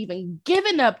wasn't even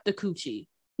giving up the coochie.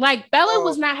 Like Bella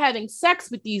was not having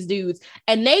sex with these dudes,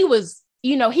 and they was.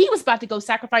 He was about to go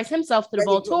sacrifice himself to the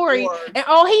Volturi, and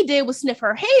all he did was sniff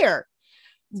her hair.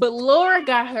 But Laura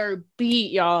got her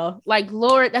beat, y'all. Like,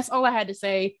 Laura, that's all I had to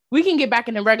say. We can get back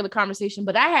in the regular conversation,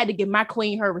 but I had to give my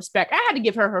queen her respect. I had to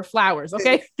give her her flowers,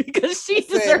 okay? Because she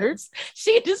deserves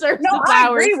the flowers. I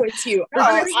agree with you.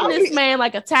 Treating this man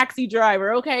like a taxi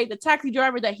driver, okay? The taxi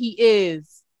driver that he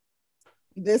is.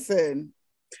 Listen.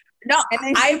 No,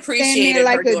 I appreciate it.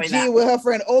 Like a G with her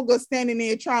friend Olga standing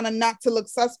there trying to not to look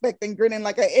suspect and grinning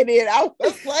like an idiot. I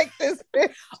was like, this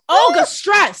bitch. Olga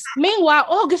stressed. Meanwhile,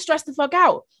 Olga stressed the fuck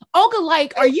out. Olga,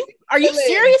 like, are you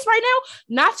serious right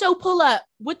now? Nacho pull up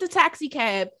with the taxi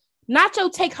cab.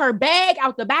 Nacho take her bag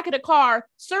out the back of the car,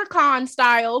 Sir Khan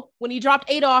style, when he dropped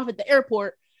Ada off at the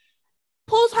airport.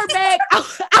 Pulls her bag out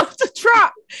the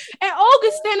truck, and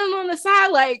Olga's standing on the side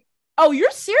like, oh,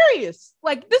 you're serious?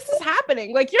 Like, this is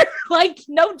happening. Like, you're like,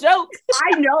 no joke.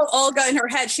 I know Olga in her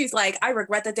head. She's like, I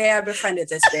regret the day I befriended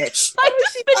this bitch. Like,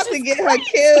 this about to get her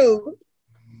killed.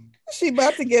 She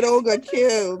about to get Olga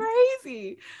killed.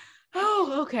 Crazy.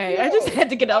 Oh, okay. I just had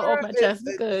to get out off my chest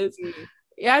because,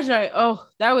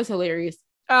 that was hilarious.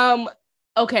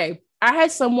 Okay. I had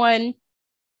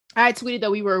tweeted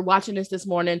that we were watching this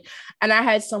morning, and I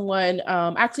had someone,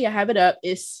 actually, I have it up.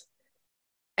 It's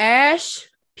Ash.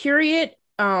 Period.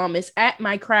 It's at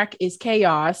my crack is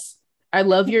chaos. I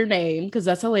love your name because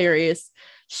that's hilarious.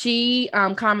 She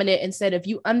commented and said, if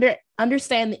you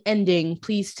understand the ending,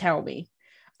 please tell me.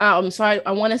 So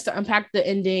I want us to unpack the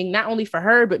ending, not only for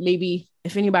her, but maybe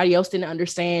if anybody else didn't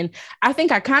understand. I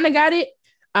think I kind of got it.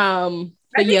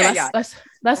 But yeah,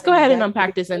 let's go ahead and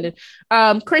unpack this ending.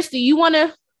 Chris, do you want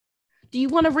to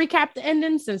recap the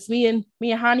ending, since me and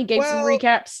Hani gave some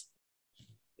recaps?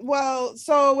 Well,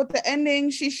 so with the ending,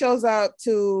 she shows up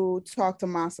to talk to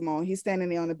Massimo. He's standing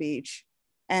there on the beach,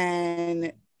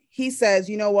 and he says,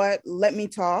 you know what? Let me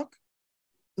talk.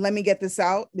 Let me get this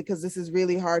out, because this is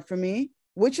really hard for me,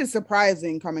 which is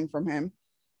surprising coming from him.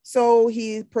 So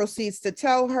he proceeds to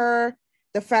tell her,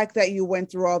 the fact that you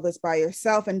went through all this by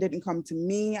yourself and didn't come to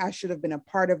me, I should have been a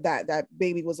part of that. That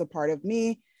baby was a part of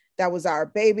me. That was our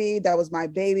baby. That was my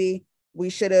baby. We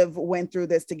should have went through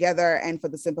this together. And for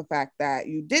the simple fact that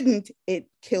you didn't, it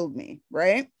killed me,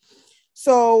 right?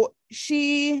 So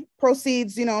she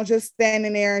proceeds, just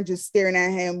standing there and just staring at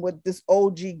him with this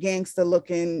OG gangster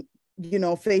looking,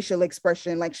 facial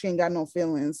expression, like she ain't got no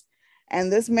feelings.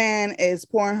 And this man is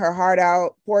pouring his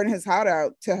heart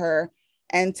out to her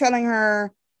and telling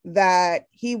her that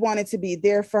he wanted to be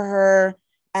there for her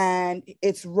and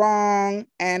it's wrong,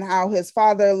 and how his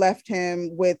father left him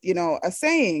with, a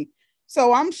saying.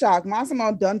 So I'm shocked.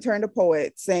 Massimo done turned a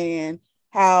poet, saying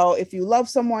how if you love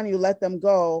someone, you let them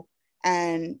go.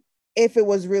 And if it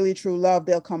was really true love,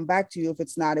 they'll come back to you. If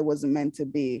it's not, it wasn't meant to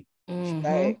be.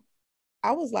 Like,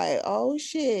 I was like, oh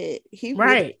shit. He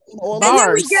right. Really and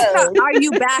then we get the "Are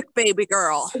you back, baby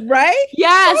girl?" Right?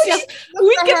 Yes.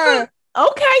 We get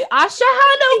okay, Asha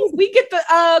Hano. We get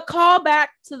the call back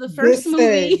to the first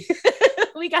movie.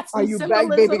 We got some "Are you symbolism.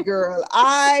 back, baby girl?"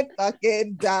 I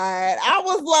fucking died. I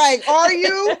was like, "Are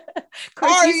you?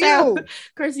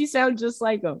 Chris, you sound just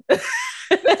like him.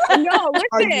 No,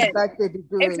 listen. Back, baby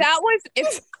girl? If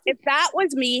that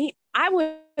was me, I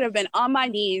would have been on my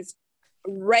knees,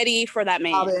 ready for that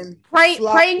man.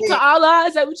 Praying to Allah.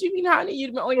 Is that what you mean, Hani?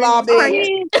 You'd been on your knees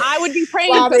praying? I would be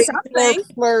praying for something.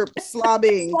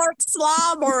 Slobbing.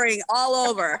 Slobbering all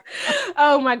over.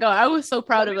 Oh my God. I was so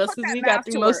proud of us because we got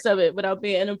through most of it without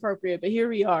being inappropriate, but here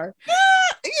we are.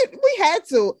 We had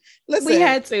to. Listen, we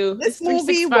had to. This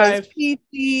movie was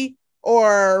PG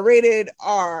or rated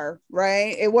R,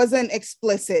 right? It wasn't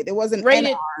explicit. It wasn't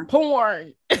rated NR.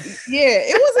 porn. Yeah,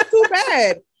 it wasn't too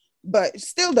bad. But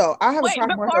still, though, I have a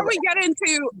problem. Before we get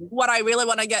into what I really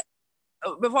want to get,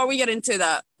 before we get into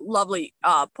the lovely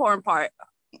porn part,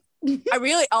 I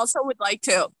really also would like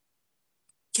to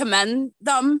commend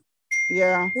them.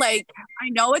 Yeah. Like, I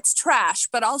know it's trash,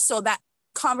 but also that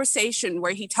conversation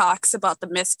where he talks about the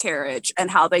miscarriage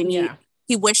and how they need,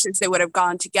 he wishes they would have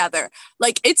gone together.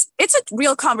 Like, it's a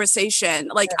real conversation.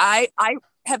 Like, I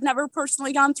have never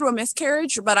personally gone through a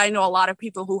miscarriage, but I know a lot of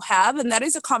people who have, and that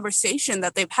is a conversation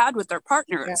that they've had with their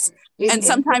partners. And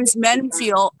sometimes men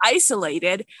feel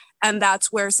isolated, and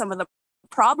that's where some of the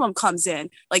problem comes in.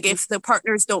 Like, if the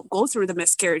partners don't go through the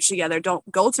miscarriage together,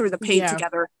 don't go through the pain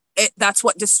together, that's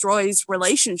what destroys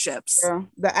relationships. Yeah.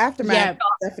 The aftermath,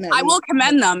 definitely. I will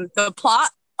commend them. The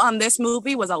plot on this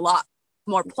movie was a lot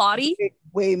more plotty,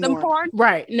 way more than porn.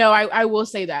 Right. No, I will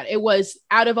say that it was,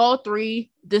 out of all three,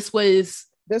 this was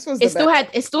it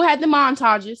still had the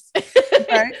montages.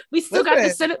 Right. we still got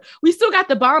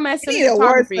the bomb ass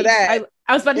cinematography.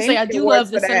 I was about to say I do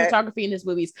love the cinematography in this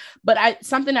movies, but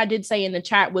something I did say in the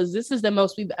chat was this is the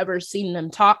most we've ever seen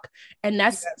them talk, and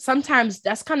that's sometimes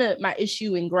that's kind of my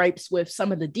issue and gripes with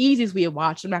some of the Deezies we have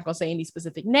watched. I'm not gonna say any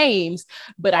specific names,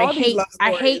 but I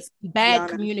hate bad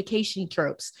communication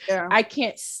tropes. Yeah. I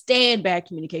can't stand bad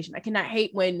communication. I cannot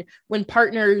hate when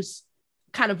partners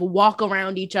kind of walk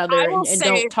around each other and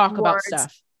don't talk about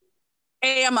stuff.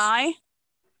 AMI.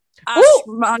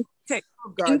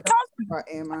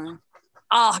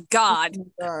 Oh God.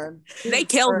 They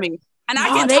killed me. And I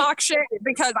can talk shit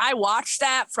because I watched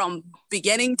that from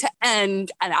beginning to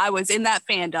end and I was in that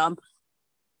fandom.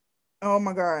 Oh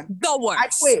my God. The worst. I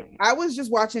quit. I was just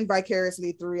watching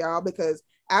vicariously through y'all because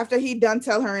after he done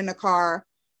tell her in the car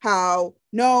how,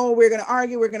 no, we're going to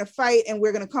argue, we're going to fight, and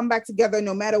we're going to come back together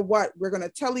no matter what. We're going to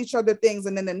tell each other things.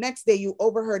 And then the next day you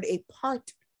overheard a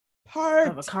part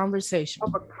of a conversation.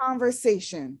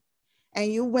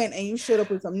 And you went and you showed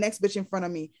up with some next bitch in front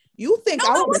of me. You think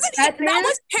that was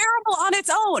terrible on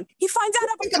its own. He finds out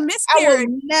about the miscarriage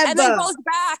and then goes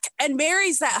back and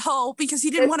marries that hoe because he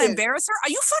didn't want to embarrass her.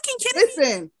 Are you fucking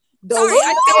kidding me? Sorry,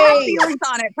 I still have feelings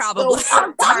on it, probably.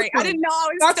 I'm sorry. I didn't know I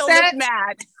was still this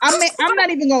mad. I'm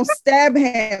not even going to stab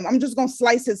him. I'm just going to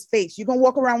slice his face. You're going to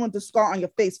walk around with the scar on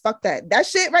your face. Fuck that. That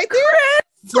shit right there,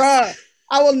 bruh.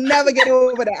 I will never get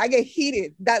over that. I get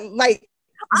heated. That, like,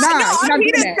 I'm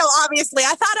heated still, obviously.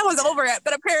 I thought I was over it,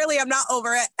 but apparently I'm not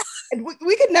over it.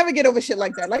 We could never get over shit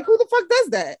like that. Like, who the fuck does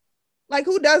that? Like,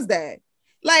 who does that?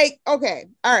 Like, okay,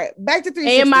 all right, back to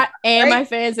 360. AMI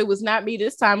fans, it was not me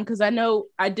this time because I know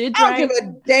I did drag. I don't give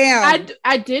a damn.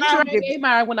 I did drag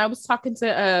AMI when I was talking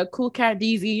to Cool Cat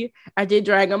DZ. I did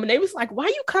drag them, and they was like, "Why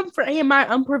you come for AMI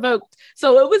unprovoked?"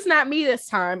 So it was not me this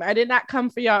time. I did not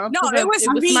come for y'all unprovoked. No, it was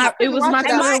me. It was my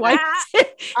Twitter wife.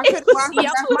 My at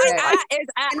is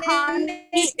at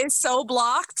Hani is so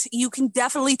blocked. You can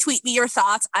definitely tweet me your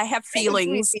thoughts. I have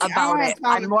feelings about it.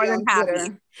 I'm more than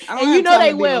happy. And you know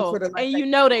they will. And you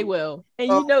know they will. And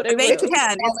you know they will. They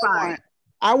can. It's fine.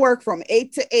 I work from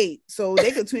 8 to 8, so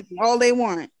they can tweet me all they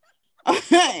want.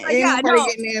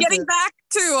 Getting back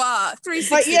to 365.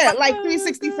 But yeah, like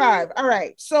 365. All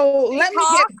right. So let me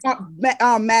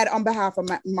get mad on behalf of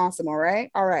Massimo, right?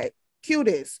 All right. Cue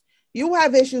this. You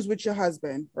have issues with your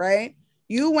husband, right?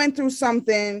 You went through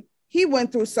something. He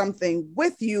went through something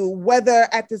with you, whether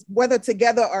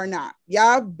together or not.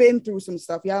 Y'all been through some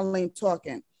stuff. Y'all ain't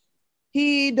talking.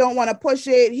 He don't want to push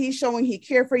it. He's showing he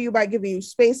care for you by giving you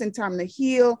space and time to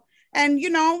heal. And,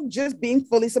 just being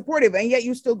fully supportive. And yet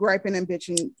you still griping and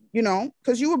bitching,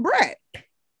 because you were brat.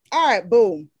 All right,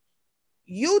 boom.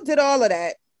 You did all of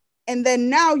that. And then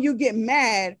now you get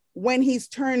mad when he's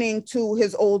turning to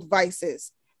his old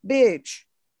vices. Bitch,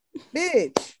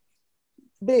 bitch,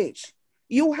 bitch.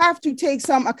 You have to take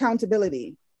some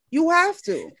accountability. You have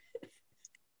to.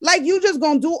 Like, you just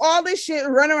gonna do all this shit,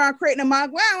 run around creating a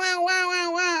mock. Wow, wow, wow,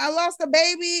 wow, wow. I lost a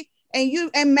baby, and you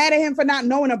and mad at him for not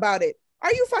knowing about it.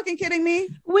 Are you fucking kidding me?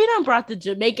 We done brought the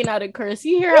Jamaican out of curse.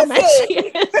 You hear how much she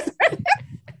is?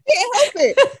 Can't help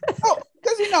it. Oh,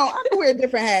 because I can wear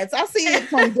different hats. I see it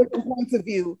from different points of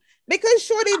view. Because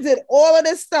Shorty did all of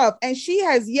this stuff, and she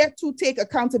has yet to take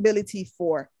accountability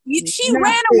for. She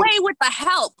ran away with the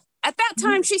help. At that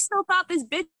time, she still thought this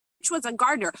bitch was a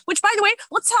gardener, which, by the way,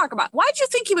 let's talk about. Why'd you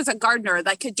think he was a gardener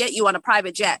that could get you on a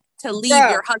private jet to leave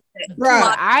your husband to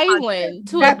an island,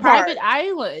 to a private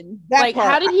island?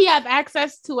 How did he have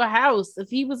access to a house if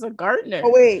he was a gardener?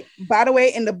 Oh, wait, by the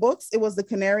way, in the books, it was the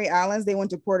Canary Islands. They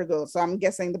went to Portugal, so I'm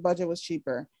guessing the budget was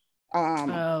cheaper.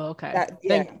 Okay.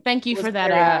 Thank you for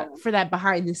that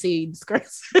behind the scenes,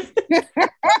 Chris.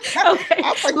 Okay,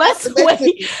 let's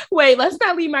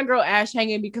not leave my girl Ash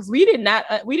hanging, because we did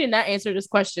not answer this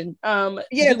question.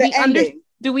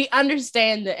 Do we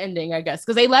understand the ending? I guess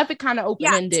because they left it kind of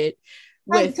open-ended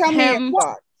with him.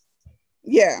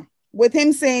 With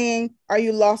him saying, "Are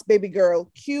you lost, baby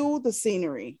girl?" Cue the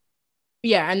scenery.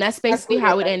 Yeah, and that's basically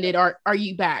how it ended. Are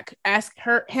you back?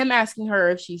 Him asking her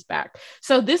if she's back.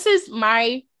 So this is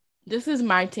my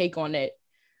take on it.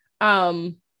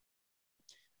 I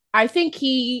think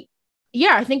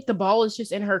I think the ball is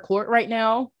just in her court right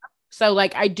now. So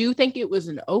I do think it was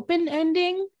an open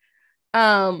ending.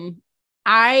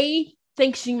 I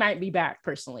think she might be back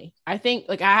personally. I think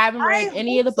I haven't read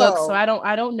any of the books, so I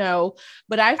don't know.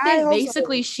 But I think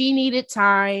basically she needed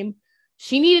time.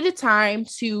 She needed time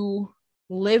to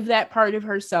live that part of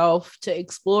herself, to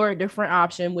explore a different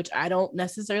option, which I don't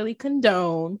necessarily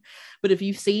condone. But if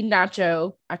you've seen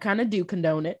Nacho, I kind of do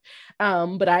condone it.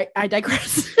 But I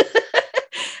digress.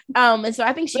 And so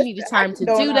I think she needed time to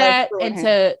do that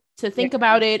and to think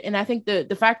about it. And I think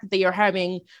the fact that they are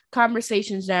having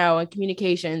conversations now and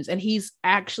communications, and he's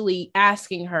actually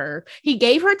asking her, he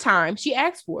gave her time. She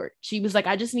asked for it. She was like,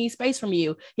 I just need space from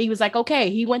you. He was like, okay.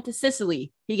 He went to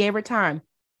Sicily. He gave her time.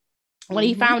 When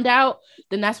he found out,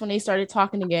 then that's when they started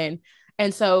talking again.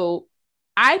 And so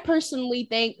I personally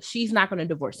think she's not going to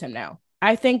divorce him now.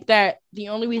 I think that the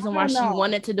only reason why she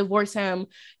wanted to divorce him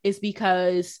is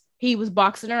because he was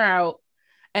boxing her out.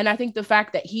 And I think the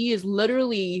fact that he is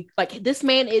literally this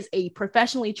man is a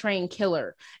professionally trained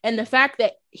killer. And the fact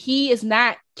that he is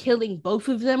not killing both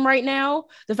of them right now,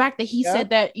 the fact that he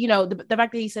said that, the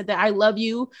fact that he said that I love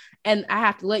you and I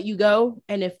have to let you go.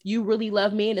 And if you really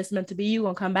love me and it's meant to be, you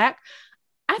gonna come back.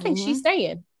 I think she's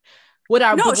staying. She's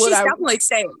definitely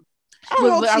staying.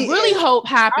 What I really hope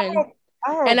happened,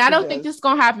 and I don't think this is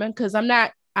gonna happen because I'm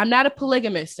not a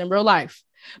polygamist in real life.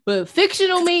 But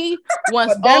fictional me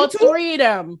wants all three of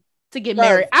them to get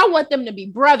married. I want them to be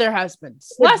brother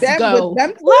husbands. Let's go.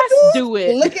 Let's do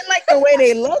it. Looking like the way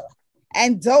they look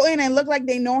and doting and look like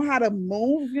they know how to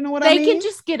move. You know what I mean? They can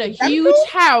just get a huge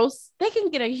house. They can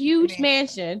get a huge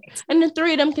mansion, and the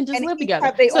three of them can just live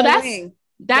together. So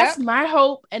that's my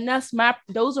hope, and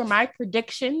those are my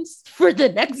predictions for the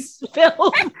next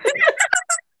film.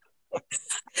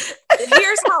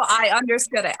 Here's how I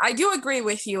understood it. I do agree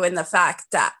with you in the fact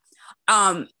that,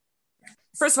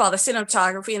 first of all, the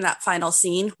cinematography in that final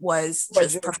scene was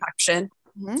just perfection.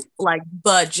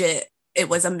 Budget. It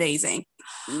was amazing.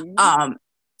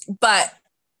 But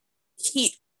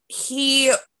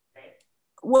he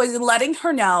was letting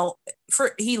her know,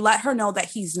 he let her know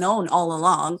that he's known all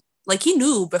along. He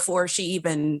knew before she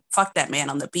even fucked that man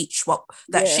on the beach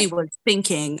she was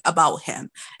thinking about him,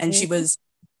 and she was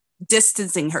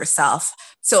distancing herself.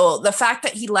 So the fact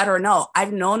that he let her know,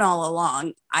 I've known all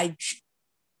along.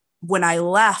 When I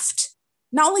left,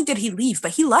 not only did he leave,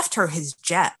 but he left her his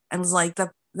jet and was like, the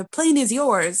plane is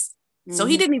yours. So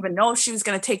he didn't even know if she was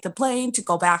going to take the plane to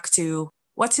go back to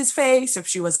what's his face, if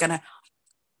she was going to,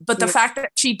 but the fact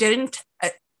that she didn't,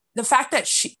 the fact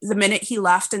that the minute he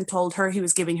left and told her he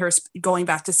was going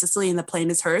back to Sicily and the plane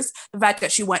is hers, the fact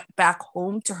that she went back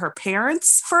home to her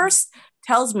parents first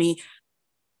tells me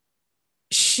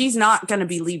she's not going to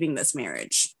be leaving this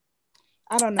marriage.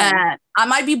 I don't know. I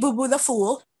might be Boo Boo the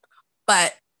Fool,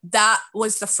 but that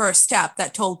was the first step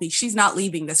that told me she's not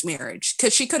leaving this marriage,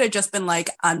 because she could have just been like,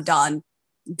 I'm done,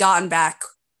 gone back,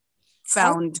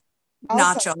 found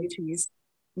I'll nacho tell you cheese.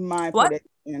 my What?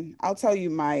 prediction. I'll tell you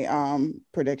my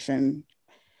prediction.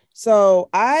 So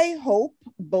I hope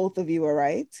both of you are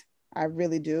right. I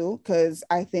really do, because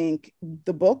I think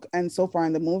the book and so far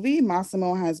in the movie,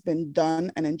 Massimo has been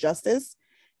done an injustice.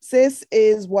 Sis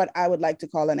is what I would like to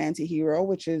call an anti-hero,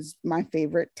 which is my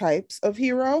favorite types of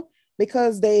hero,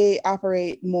 because they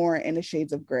operate more in the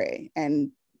shades of gray.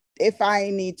 And if I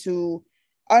need to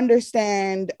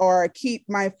understand or keep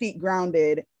my feet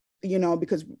grounded,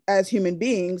 because as human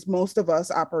beings, most of us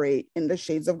operate in the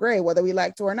shades of gray, whether we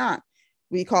like to or not.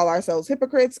 We call ourselves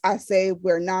hypocrites. I say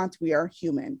we're not, we are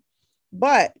human.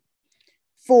 But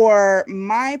for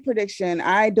my prediction,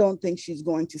 I don't think she's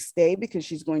going to stay, because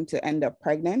she's going to end up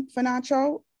pregnant for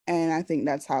Nacho. And I think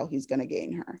that's how he's going to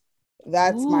gain her.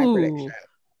 That's my prediction.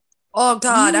 Oh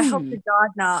God, I hope to God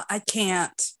not. I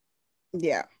can't.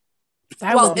 Yeah.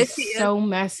 That would be so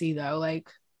messy though. Like,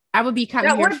 I would be kind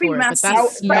of here for it, but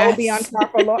that would be on par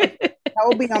for Laura. That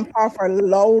would be on par for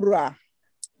Laura.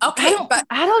 Okay,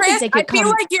 I don't Chris, think they could I feel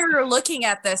like you're looking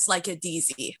at this like a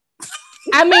DZ.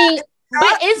 I mean,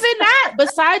 but is it not?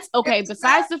 Besides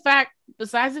the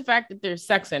fact that there's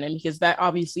sex in it, because that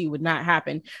obviously would not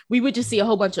happen, we would just see a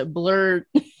whole bunch of blurred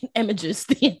images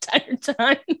the entire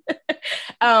time.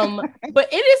 But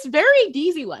it is very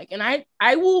DZ like, and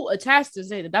I will attest to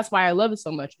say that that's why I love it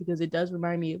so much, because it does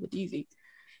remind me of a DZ.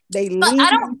 But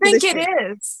I don't think it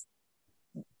is.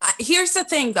 Here's the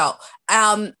thing, though.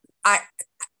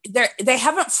 They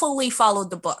haven't fully followed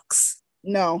the books.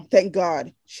 No, thank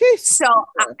God.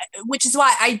 Which is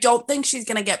why I don't think she's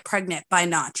gonna get pregnant by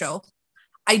Nacho.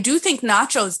 I do think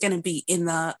Nacho is gonna be in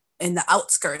the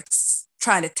outskirts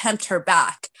trying to tempt her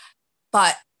back.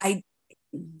 But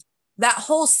that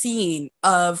whole scene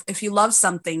of, if you love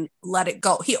something, let it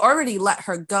go. He already let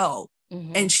her go,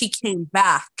 and she came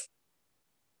back.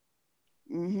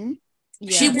 Mm-hmm.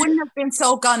 Yeah. She wouldn't have been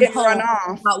so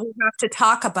gung-ho, but we have to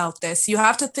talk about this. You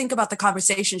have to think about the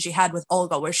conversation she had with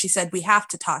Olga, where she said, we have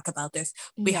to talk about this.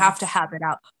 We have to have it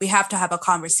out. We have to have a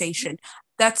conversation.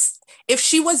 If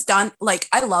she was done, like,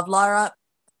 I love Lara,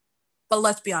 but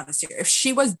let's be honest here. If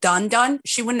she was done,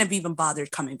 she wouldn't have even bothered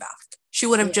coming back. She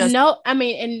would have just... No, I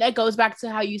mean, and that goes back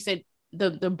to how you said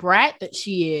the brat that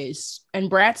she is. And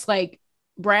brats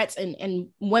and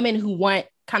women who want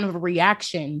kind of a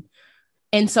reaction.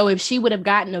 And so if she would have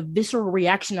gotten a visceral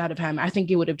reaction out of him, I think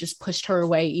it would have just pushed her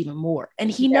away even more. And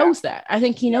he knows that. I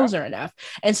think he knows her enough.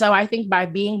 And so I think by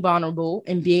being vulnerable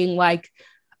and being like,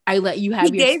 I let you have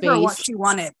your space. He gave her what she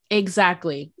wanted.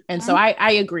 Exactly. And so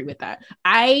I agree with that.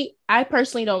 I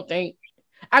personally don't think,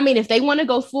 I mean, if they want to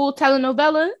go full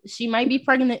telenovela, she might be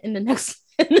pregnant in the next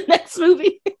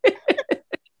movie.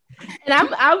 And I'm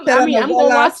gonna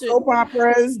watch it. Soap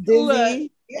operas, Disney.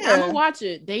 Look, I'm gonna watch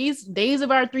it. Days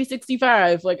of our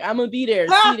 365. Like, I'm gonna be there,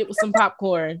 eat it with some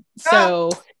popcorn.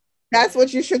 So that's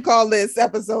what you should call this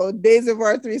episode: Days of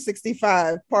Our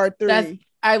 365, Part 3.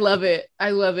 I love it.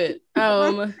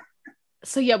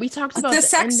 So yeah, we talked about the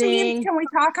sex scene. Can we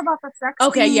talk about the sex?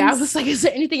 Okay, scenes? Yeah. I was like, is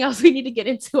there anything else we need to get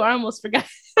into? I almost forgot.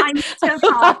 I need to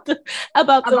talk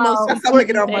about the most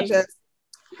important thing.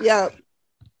 Yeah.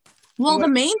 Well, the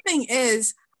main thing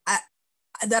is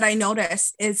that I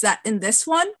noticed is that in this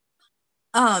one,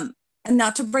 and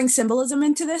not to bring symbolism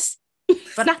into this,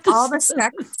 but all the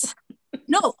sex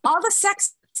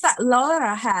that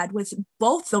Laura had with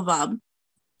both of them,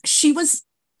 she was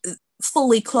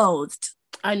fully clothed.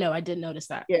 I know, I did notice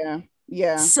that.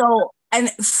 Yeah. So,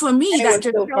 and for me, and that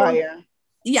just showed, fire.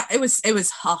 Yeah, it was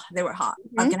hot. They were hot.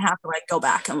 I'm gonna have to go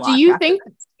back and watch. Do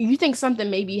you think something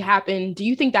maybe happened? Do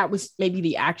you think that was maybe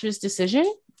the actress' decision?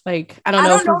 Like, I don't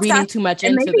know if we're reading too much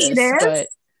into this, but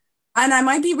and I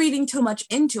might be reading too much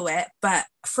into it, but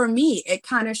for me, it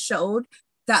kind of showed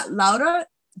that Laura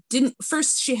didn't.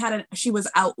 First, she was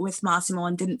out with Massimo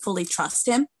and didn't fully trust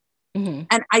him,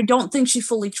 and I don't think she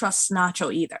fully trusts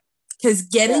Nacho either, because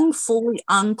getting fully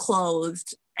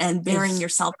unclothed and burying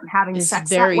yourself and having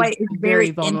sex that way is very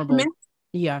vulnerable.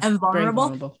 Intimate, and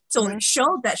vulnerable. So it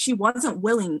showed that she wasn't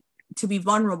willing to be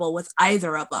vulnerable with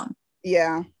either of them.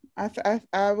 Yeah. I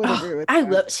would agree with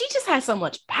that. She just has so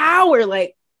much power.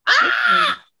 Like,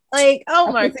 like,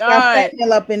 oh my God. Got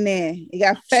fentanyl up in there. You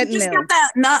got fentanyl. She just got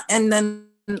that nut and then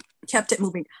kept it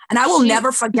moving. And I will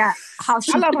never forget how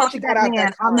she got that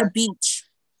man on the beach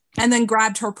and then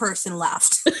grabbed her purse and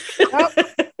left.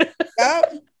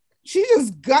 Yep. She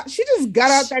just got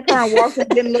out that car and walked and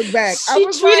didn't look back. She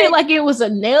treated like it was a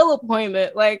nail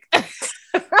appointment. Like,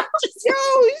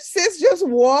 sis just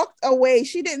walked away.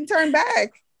 She didn't turn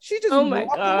back. She just Oh my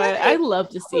walked god, away. I love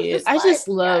to I was see it. just I like, just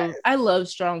love, yes, I love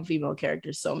strong female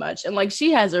characters so much, and like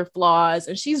she has her flaws,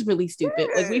 and she's really stupid.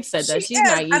 Like we've said She that she's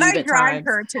is, and naive I at drag times,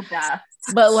 her to death.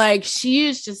 but like she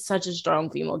is just such a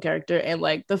strong female character, and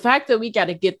like the fact that we got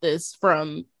to get this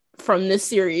from this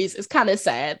series is kind of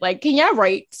sad. Like, can y'all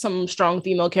write some strong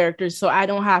female characters so I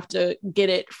don't have to get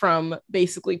it from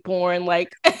basically porn?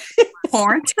 Like,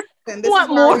 Porn. and this is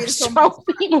want why I more read so much. strong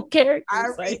female characters. I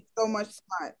read Like, so much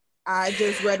smut. I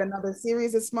just read another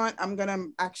series of smut. I'm gonna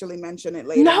actually mention it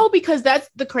later. no, because that's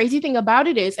the crazy thing about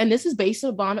it is, and this is based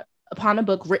upon a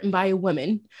book written by a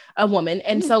woman,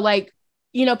 and so like,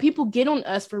 you know, people get on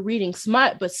us for reading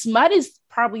smut, but smut is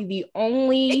probably the It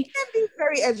only, can be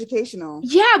very educational.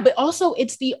 yeah, but also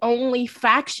it's the only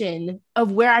faction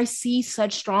of where I see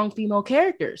such strong female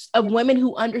characters of women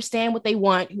who understand what they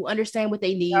want, who understand what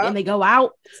they need, and Yep.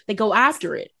 they go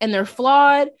after it, and they're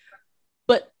flawed,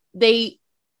 but they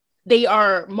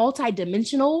are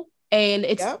multidimensional. And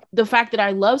it's Yep. the fact that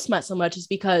I love smut so much is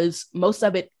because most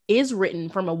of it is written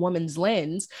from a woman's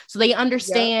lens. So they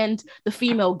understand the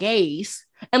female gaze.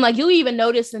 And like you even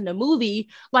notice in the movie,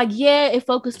 like, yeah, it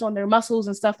focused on their muscles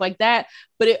and stuff like that,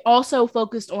 but it also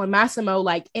focused on Massimo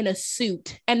like in a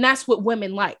suit. And that's what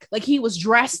women like. Like he was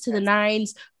dressed to the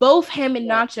nines. Both him and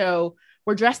Nacho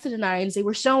were dressed to the nines. They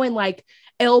were showing like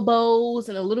elbows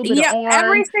and a little bit of arm.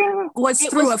 Everything was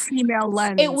through a female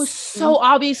lens. It was so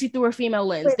obviously through a female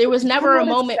lens. There was never a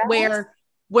moment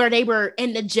where they were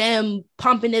in the gym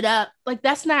pumping it up. Like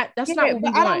that's not what we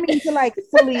want. I don't mean to like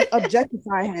fully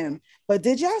objectify him, but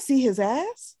did y'all see his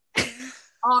ass?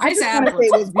 I just want to say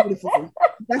it was beautiful.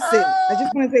 That's it. I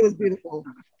just want to say it was beautiful.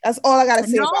 That's all I gotta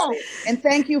say about it. And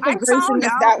thank you for gracing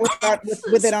us that with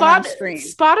it on our stream.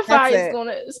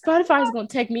 Spotify is gonna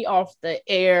take me off the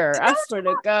air. I swear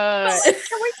to God. Can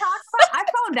we talk about? I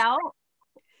found out.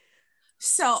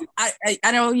 So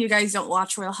I know you guys don't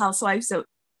watch Real Housewives or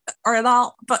at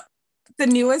all, but the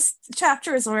newest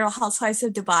chapter is Real Housewives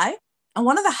of Dubai, and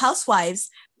one of the housewives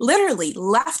literally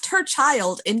left her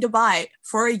child in Dubai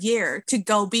for a year to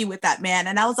go be with that man.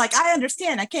 And I was like, I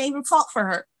understand. I can't even fault for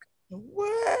her.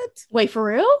 What? Wait, for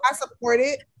real? I support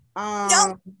it.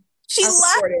 No, she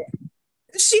left.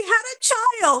 She had a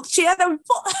child. She had a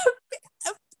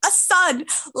son.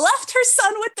 Left her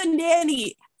son with the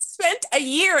nanny. Spent a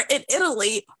year in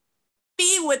Italy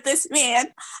being with this man.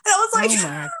 And I was like, oh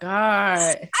my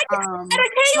God. And I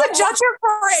can't even judge her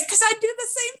for it because I do the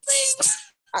same thing.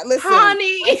 Listen,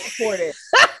 Honey. I support it.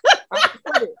 I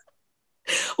support it.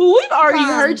 We've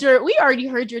already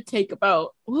heard your take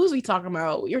about, what was we talking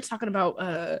about? We were talking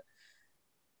about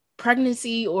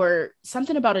pregnancy or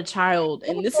something about a child,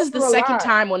 and this is the second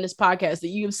time on this podcast that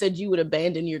you have said you would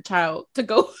abandon your child to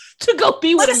go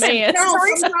be with a man. No,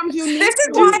 sometimes you need this is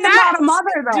why I'm not a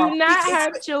mother, though. Do not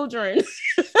have children.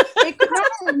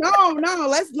 No.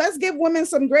 Let's give women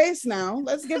some grace now.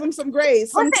 Let's give them some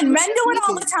grace. Listen, men do it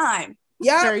all the time.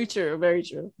 Yeah, very true, very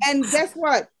true. And guess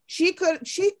what? She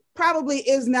probably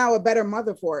is now a better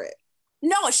mother for it.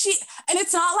 No, and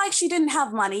it's not like she didn't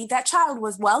have money. That child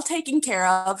was well taken care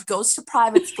of, goes to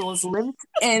private schools, lives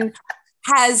in,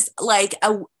 has like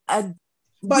a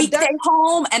weekday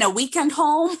home and a weekend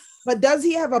home. But does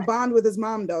he have a bond with his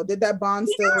mom though? Did that bond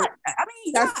still? I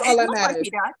mean, that's all that matters.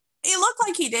 Like it looked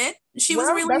like he did. She was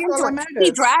really into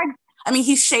it.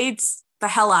 He shades the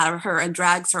hell out of her and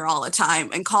drags her all the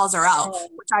time and calls her out,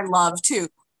 which I love too.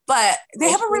 But they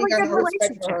have a really good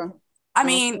relationship. I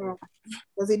mean,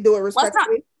 does he do it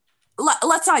respectfully?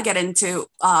 Let's not get into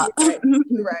You're right.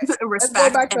 respect. Let's go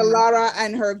back to Laura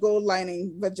and her gold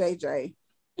lining for JJ.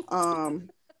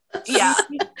 Yeah,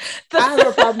 I have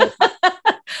a problem with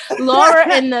Laura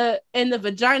and the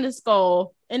vagina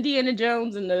skull, Indiana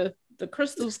Jones and the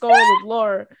crystal skull of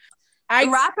Laura.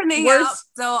 Wrapping up,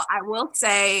 so I will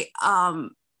say, I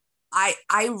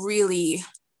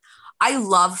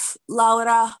love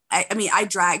Laura. I mean, I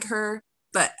drag her,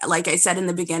 but like I said in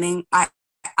the beginning, I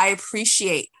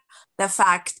appreciate the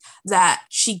fact that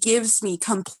she gives me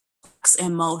complex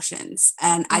emotions,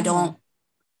 and I don't.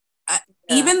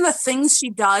 Even the things she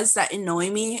does that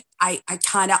annoy me, I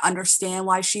kind of understand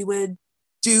why she would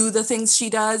do the things she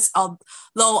does.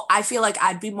 Although I feel like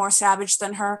I'd be more savage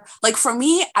than her. Like for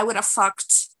me, I would have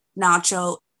fucked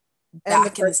Nacho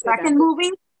back in the second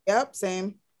movie. Yep,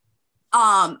 same.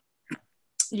 Yeah.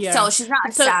 So she's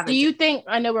not savage. Do you think,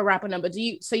 I know we're wrapping up, but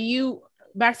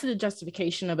back to the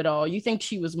justification of it all, you think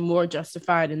she was more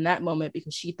justified in that moment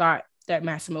because she thought that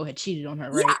Massimo had cheated on her,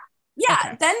 right? Yeah,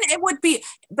 okay. Then it would be,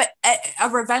 but a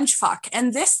revenge fuck.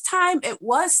 And this time it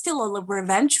was still a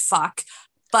revenge fuck.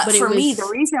 But for me, the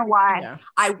reason why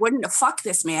I wouldn't fuck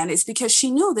this man is because she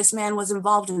knew this man was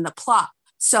involved in the plot.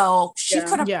 So she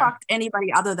could have Yeah. fucked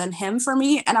anybody other than him for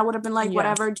me, and I would have been like, Yeah.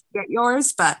 whatever, get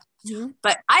yours. But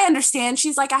I understand.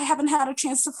 She's like, I haven't had a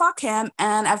chance to fuck him,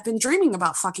 and I've been dreaming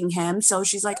about fucking him. So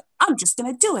she's like, I'm just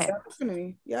gonna do it.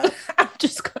 Definitely. Yep. I'm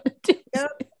just gonna do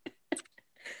Yep.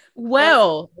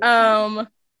 well.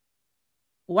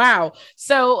 Wow.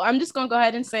 So I'm just gonna go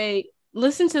ahead and say,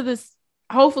 listen to this.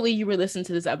 Hopefully you were listening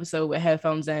to this episode with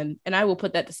headphones in, and I will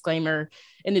put that disclaimer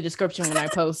in the description when I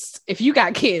post. If you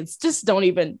got kids, just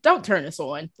don't turn this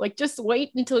on. Like, just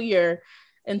wait until your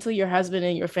husband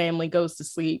and your family goes to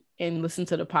sleep and listen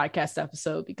to the podcast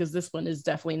episode, because this one is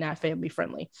definitely not family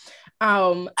friendly.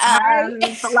 The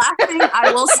last thing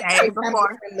I will say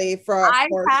before I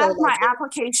have my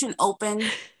application open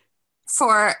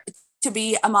to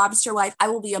be a mobster wife, I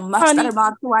will be a much better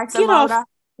mobster wife than Laura.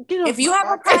 If you have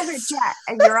a private jet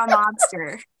and you're a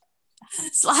mobster,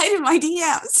 slide in my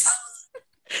DMs.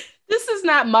 This is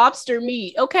not mobster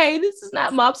meat, okay? This is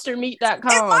not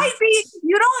mobstermeat.com. It might be.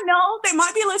 You don't know. They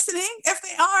might be listening. If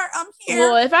they are, I'm here.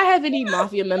 Well, if I have any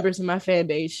mafia members in my fan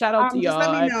base, shout out to y'all.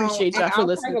 I appreciate y'all for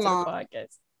listening to the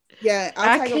podcast. Yeah,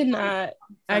 I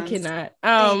cannot.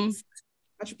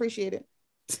 Much appreciated.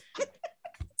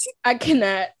 I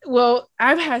cannot. Well,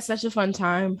 I've had such a fun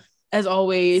time as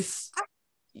always.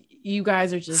 You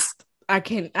guys are just, I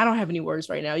don't have any words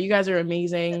right now. You guys are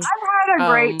amazing. I've had a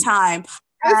great time.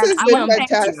 This has been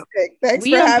fantastic. Thanks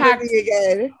for having me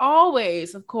again.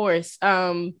 Always, of course.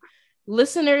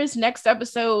 Listeners, next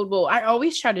episode, well, I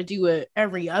always try to do it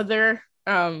every other,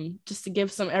 just to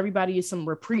give everybody some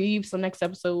reprieve. So next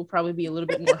episode will probably be a little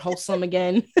bit more wholesome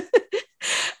again.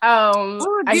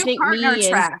 I think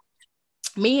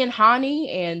me and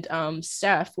Hani and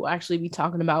Steph will actually be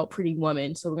talking about Pretty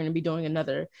Woman. So we're going to be doing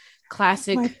another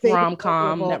classic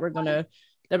rom-com that we're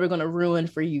gonna ruin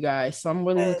for you guys. So I'm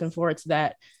really looking forward to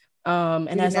that.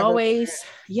 And as always,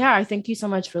 I thank you so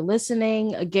much for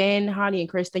listening. Again, Hani and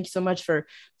Chris, thank you so much for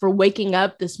waking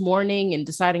up this morning and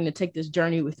deciding to take this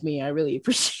journey with me. I really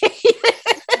appreciate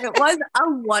it. It was a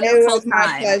wonderful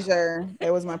time. It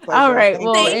was my pleasure. All right.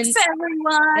 Well, thanks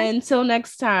everyone. Until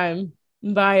next time.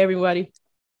 Bye, everybody.